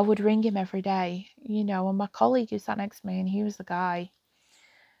 I would ring him every day, you know, and my colleague who sat next to me, and he was the guy,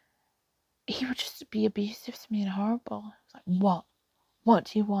 he would just be abusive to me and horrible. It's like, what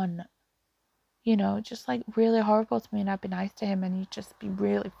do you want? You know, just like really horrible to me, and I'd be nice to him and he'd just be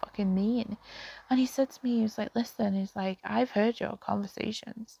really fucking mean. And he said to me, he was like, listen, he's like, I've heard your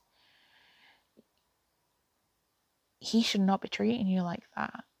conversations. He should not be treating you like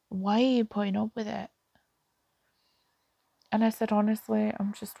that. Why are you putting up with it? And I said, honestly,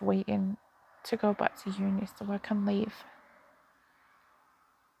 I'm just waiting to go back to uni so I can leave.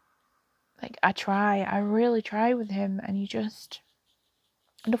 Like, I really try with him, and he just,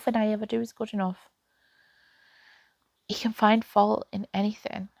 nothing I ever do is good enough. He can find fault in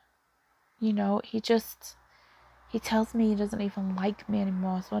anything. You know, he tells me he doesn't even like me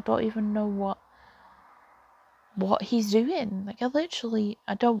anymore, so I don't even know what he's doing. Like,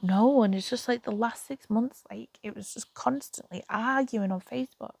 I don't know. And it's just like the last 6 months, like, it was just constantly arguing on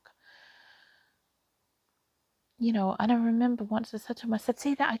Facebook. You know, and I remember once I said to him, I said,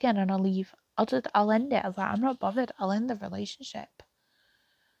 say that again and I'll leave. I'll end it. I was like, I'm not bothered. I'll end the relationship.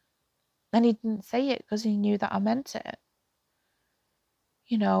 And he didn't say it because he knew that I meant it.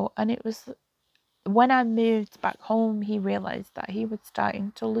 You know, and it was when I moved back home, he realised that he was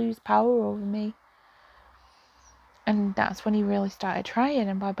starting to lose power over me. And that's when he really started trying.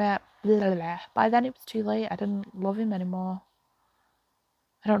 And by then it was too late. I didn't love him anymore.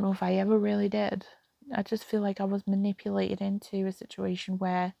 I don't know if I ever really did. I just feel like I was manipulated into a situation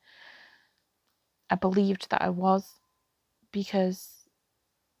where I believed that I was, because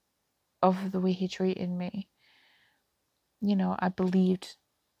of the way he treated me. You know, I believed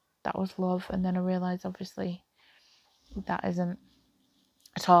that was love, and then I realised obviously that isn't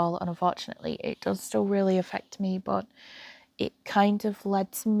at all, and unfortunately it does still really affect me, but it kind of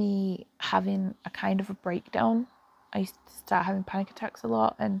led to me having a kind of a breakdown. I used to start having panic attacks a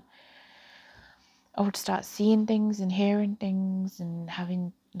lot, and I would start seeing things and hearing things and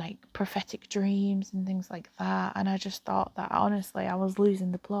having like prophetic dreams and things like that, and I just thought that honestly I was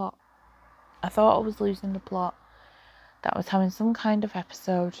losing the plot. I thought I was losing the plot, that I was having some kind of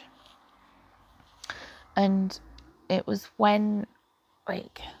episode. And it was when,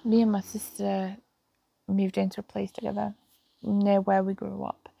 like, me and my sister moved into a place together near where we grew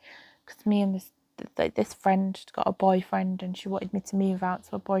up, because me and this friend got a boyfriend, and she wanted me to move out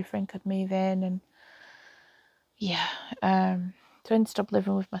so her boyfriend could move in. And yeah, so I ended up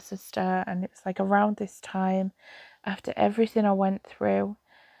living with my sister, and it was like around this time, after everything I went through,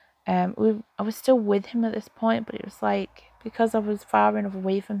 I was still with him at this point, but it was like, because I was far enough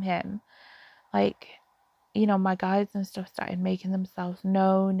away from him, like, you know, my guides and stuff started making themselves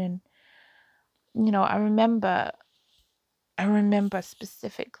known. And, you know, I remember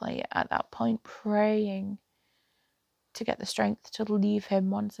specifically at that point praying to get the strength to leave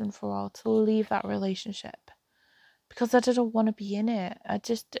him once and for all, to leave that relationship, because I didn't want to be in it. I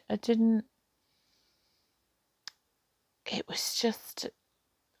didn't, it was just,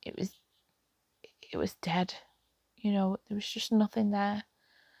 it was, it was dead. You know, there was just nothing there.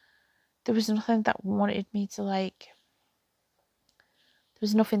 There was nothing that wanted me to, like, there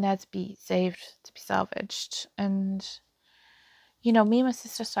was nothing there to be saved, to be salvaged. And, you know, me and my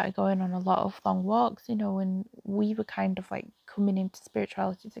sister started going on a lot of long walks, you know, and we were kind of like coming into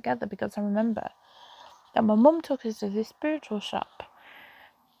spirituality together, because I remember that my mum took us to this spiritual shop,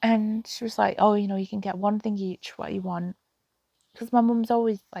 and she was like, oh, you know, you can get one thing each, what you want. Because my mum's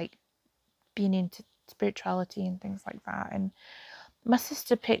always like been into spirituality and things like that. And my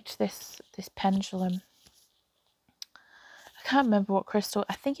sister picked this pendulum. I can't remember what crystal.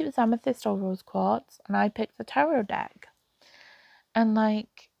 I think it was amethyst or rose quartz, and I picked the tarot deck. And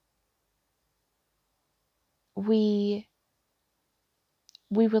like, we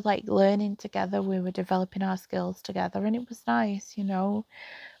we were like learning together, we were developing our skills together, and it was nice,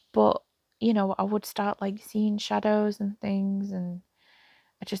 but I would start like seeing shadows and things, and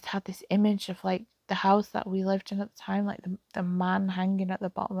I just had this image of like the house that we lived in at the time, like the man hanging at the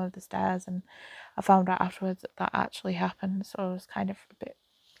bottom of the stairs, and I found out afterwards that actually happened, so I was kind of a bit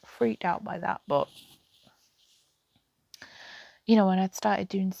freaked out by that. But when I'd started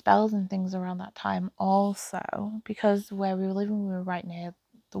doing spells and things around that time also, because where we were living, we were right near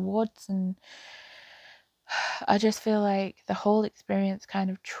the woods, and I just feel like the whole experience kind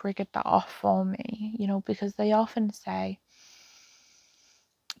of triggered that off for me, because they often say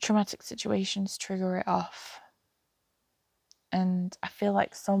traumatic situations trigger it off. And I feel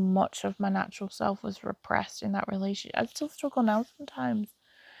like so much of my natural self was repressed in that relationship. I still struggle now sometimes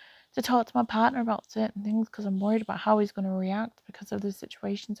to talk to my partner about certain things because I'm worried about how he's going to react because of the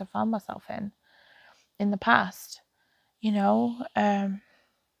situations I found myself in the past,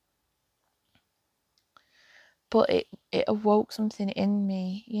 but it awoke something in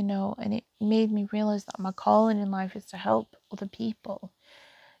me, and it made me realize that my calling in life is to help other people,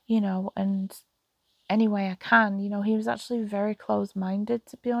 and any way I can. He was actually very close-minded,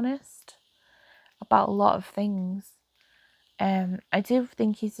 to be honest, about a lot of things. I do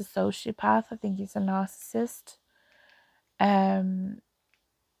think he's a sociopath. I think he's a narcissist.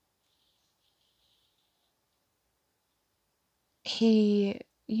 He,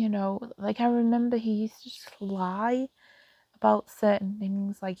 like I remember he used to just lie about certain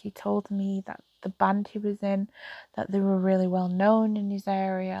things. Like he told me that the band he was in, that they were really well known in his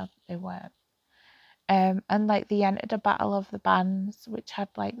area. They weren't. And like they entered a battle of the bands, which had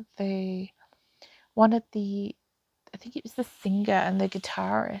like one of the, I think it was the singer and the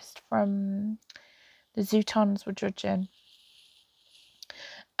guitarist from the Zootons were judging,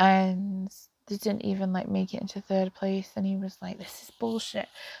 and they didn't even like make it into third place, and he was like, this is bullshit,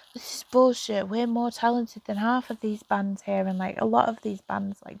 we're more talented than half of these bands here. And like a lot of these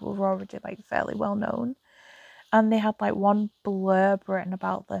bands like were already like fairly well known, and they had like one blurb written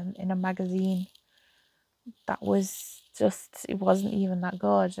about them in a magazine that was just, it wasn't even that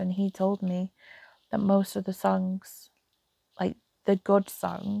good. And he told me that most of the songs, like the good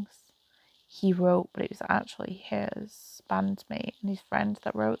songs, he wrote, but it was actually his bandmate and his friend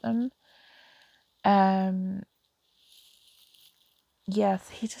that wrote them. Yes,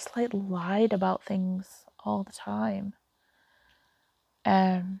 he just like lied about things all the time.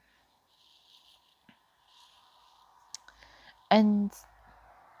 And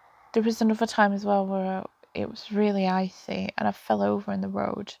there was another time as well where it was really icy and I fell over in the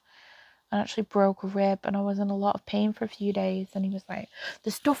road and actually broke a rib, and I was in a lot of pain for a few days. And he was like,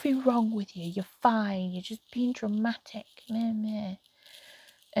 there's nothing wrong with you, you're fine, you're just being dramatic. Meh, meh.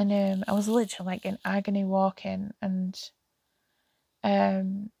 And I was literally like in agony walking, and I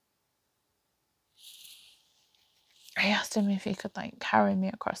asked him if he could like carry me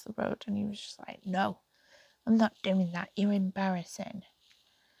across the road, and he was just like, no, I'm not doing that, you're embarrassing.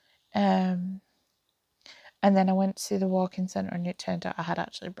 And then I went to the walk-in centre, and it turned out I had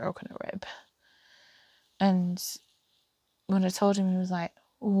actually broken a rib. And when I told him, he was like,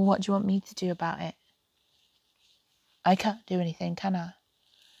 what do you want me to do about it? I can't do anything, can I?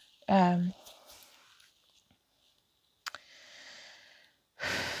 And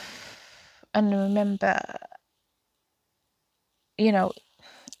I remember, I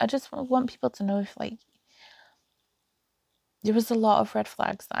just want people to know, if like there was a lot of red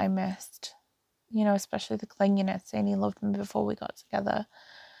flags that I missed, especially the clinginess, saying he loved me before we got together.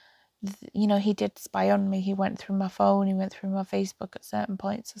 He did spy on me. He went through my phone, he went through my Facebook at certain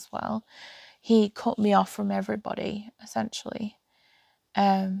points as well. He cut me off from everybody, essentially,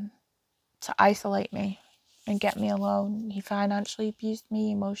 to isolate me and get me alone. He financially abused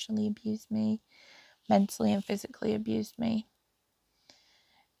me, emotionally abused me, mentally and physically abused me.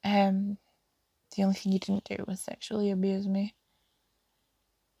 The only thing he didn't do was sexually abuse me.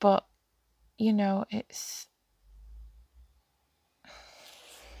 But, it's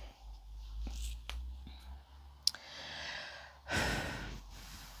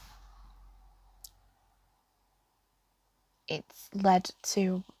led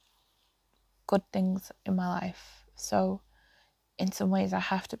to good things in my life. So in some ways I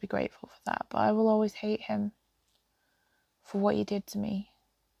have to be grateful for that. But I will always hate him for what he did to me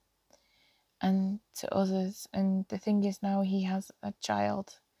and to others. And the thing is, now he has a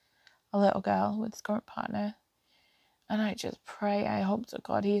child, a little girl, with his current partner. And I just pray, I hope to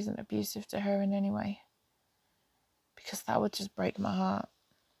God he isn't abusive to her in any way, because that would just break my heart.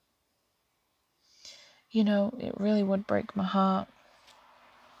 It really would break my heart.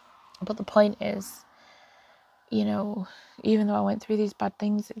 But the point is, you know, even though I went through these bad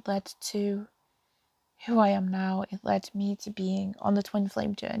things, it led to who I am now. It led me to being on the twin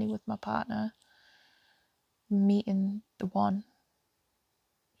flame journey with my partner, meeting the one,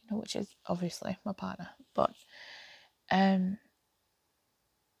 which is obviously my partner. But I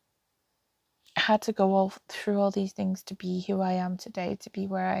had to go through all these things to be who I am today, to be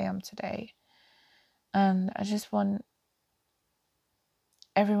where I am today. And I just want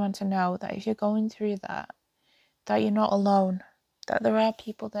everyone to know that if you're going through that you're not alone, that there are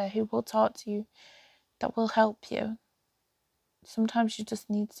people there who will talk to you, that will help you. Sometimes you just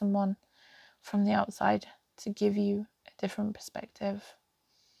need someone from the outside to give you a different perspective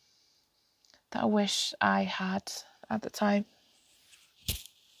that I wish I had at the time.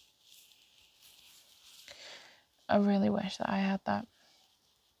 I really wish that I had that.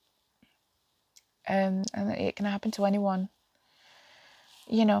 And it can happen to anyone.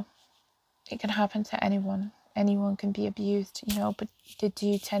 It can happen to anyone. Anyone can be abused, but they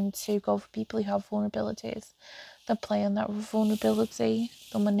do tend to go for people who have vulnerabilities. They'll play on that vulnerability.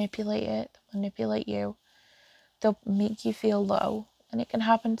 They'll manipulate it. They'll manipulate you. They'll make you feel low. And it can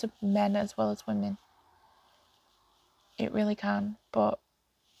happen to men as well as women. It really can. But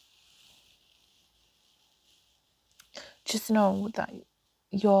just know that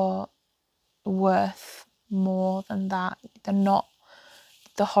you're worth more than that. They're not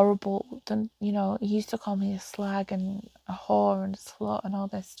the horrible, he used to call me a slag and a whore and a slut and all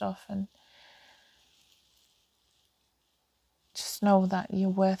this stuff. And just know that you're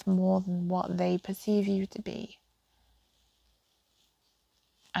worth more than what they perceive you to be.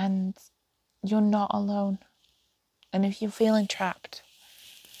 And you're not alone. And if you're feeling trapped,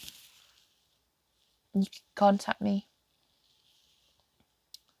 you can contact me.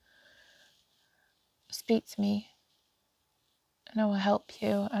 Speak to me. And I will help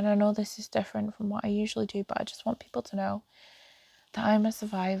you. And I know this is different from what I usually do, but I just want people to know that I'm a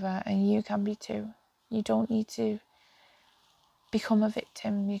survivor and you can be too. You don't need to become a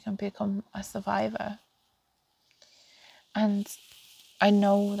victim. You can become a survivor. And I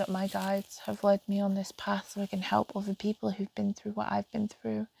know that my guides have led me on this path so I can help other people who've been through what I've been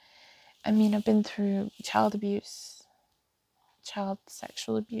through. I mean, I've been through child abuse, child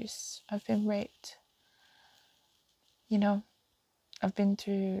sexual abuse. I've been raped. I've been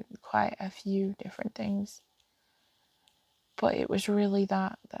through quite a few different things. But it was really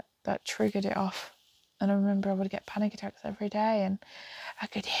that triggered it off. And I remember I would get panic attacks every day, and I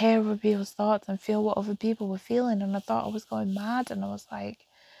could hear other people's thoughts and feel what other people were feeling, and I thought I was going mad. And I was like,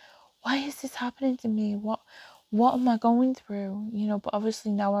 why is this happening to me? What am I going through? But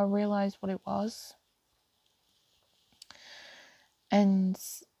obviously now I realize what it was. And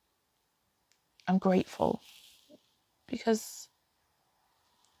I'm grateful because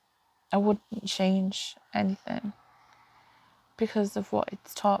I wouldn't change anything because of what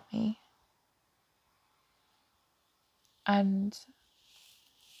it's taught me. And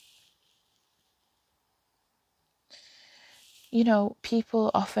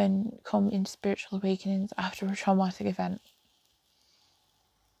people often come in spiritual awakenings after a traumatic event.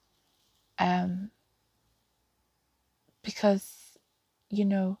 Because,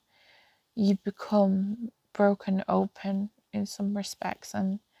 you become broken open in some respects,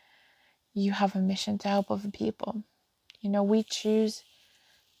 and you have a mission to help other people. We choose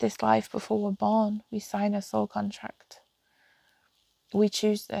this life before we're born. We sign a soul contract. We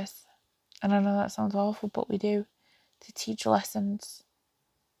choose this. And I know that sounds awful, but we do. To teach lessons,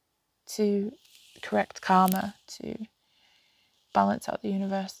 to correct karma, to balance out the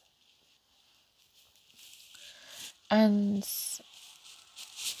universe. And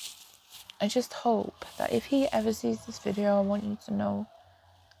I just hope that if he ever sees this video, I want you to know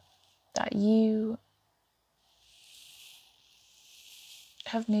that you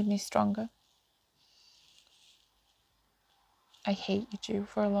have made me stronger. I hated you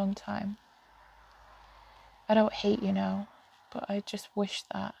for a long time. I don't hate you now, but I just wish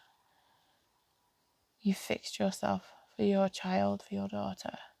that you fixed yourself for your child, for your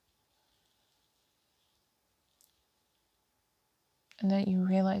daughter. And that you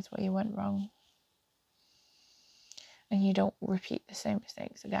realize where you went wrong. And you don't repeat the same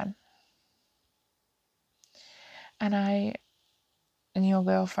mistakes again. And I and your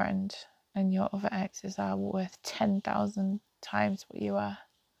girlfriend and your other exes are worth 10,000 times what you are.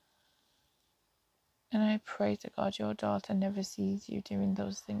 And I pray to God your daughter never sees you doing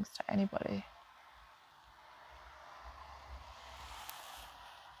those things to anybody.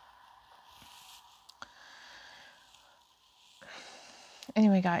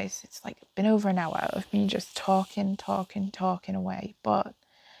 Anyway, guys, it's been over an hour of me just talking away. But,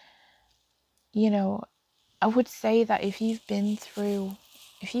 I would say that if you've been through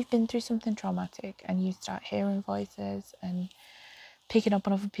something traumatic and you start hearing voices and picking up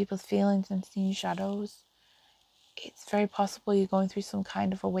on other people's feelings and seeing shadows, it's very possible you're going through some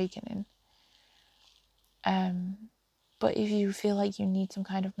kind of awakening. But if you feel like you need some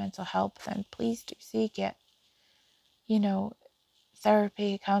kind of mental help, then please do seek it. You know,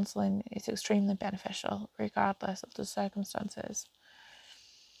 therapy, counselling is extremely beneficial regardless of the circumstances.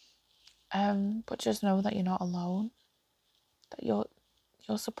 But just know that you're not alone, that you're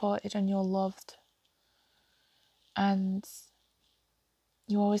supported and you're loved, and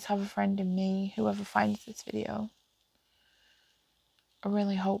you always have a friend in me. Whoever finds this video, I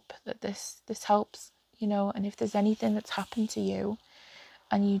really hope that this helps, you know. And if there's anything that's happened to you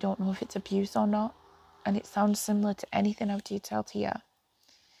and you don't know if it's abuse or not, and it sounds similar to anything I've detailed here,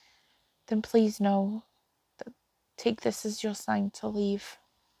 then please know that take this as your sign to leave.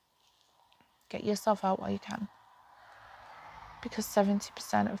 Get yourself out while you can. Because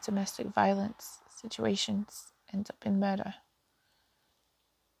 70% of domestic violence situations end up in murder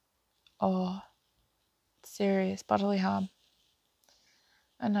or serious bodily harm.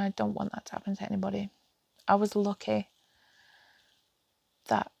 And I don't want that to happen to anybody. I was lucky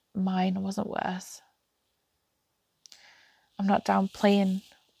that mine wasn't worse. I'm not downplaying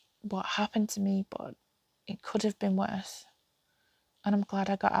what happened to me, but it could have been worse. And I'm glad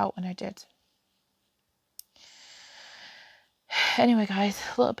I got out when I did. Anyway, guys,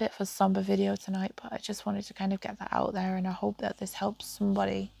 a little bit of a somber video tonight, but I just wanted to kind of get that out there, and I hope that this helps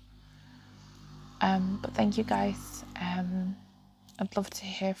somebody. But thank you, guys. I'd love to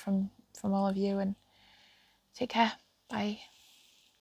hear from all of you, and take care. Bye.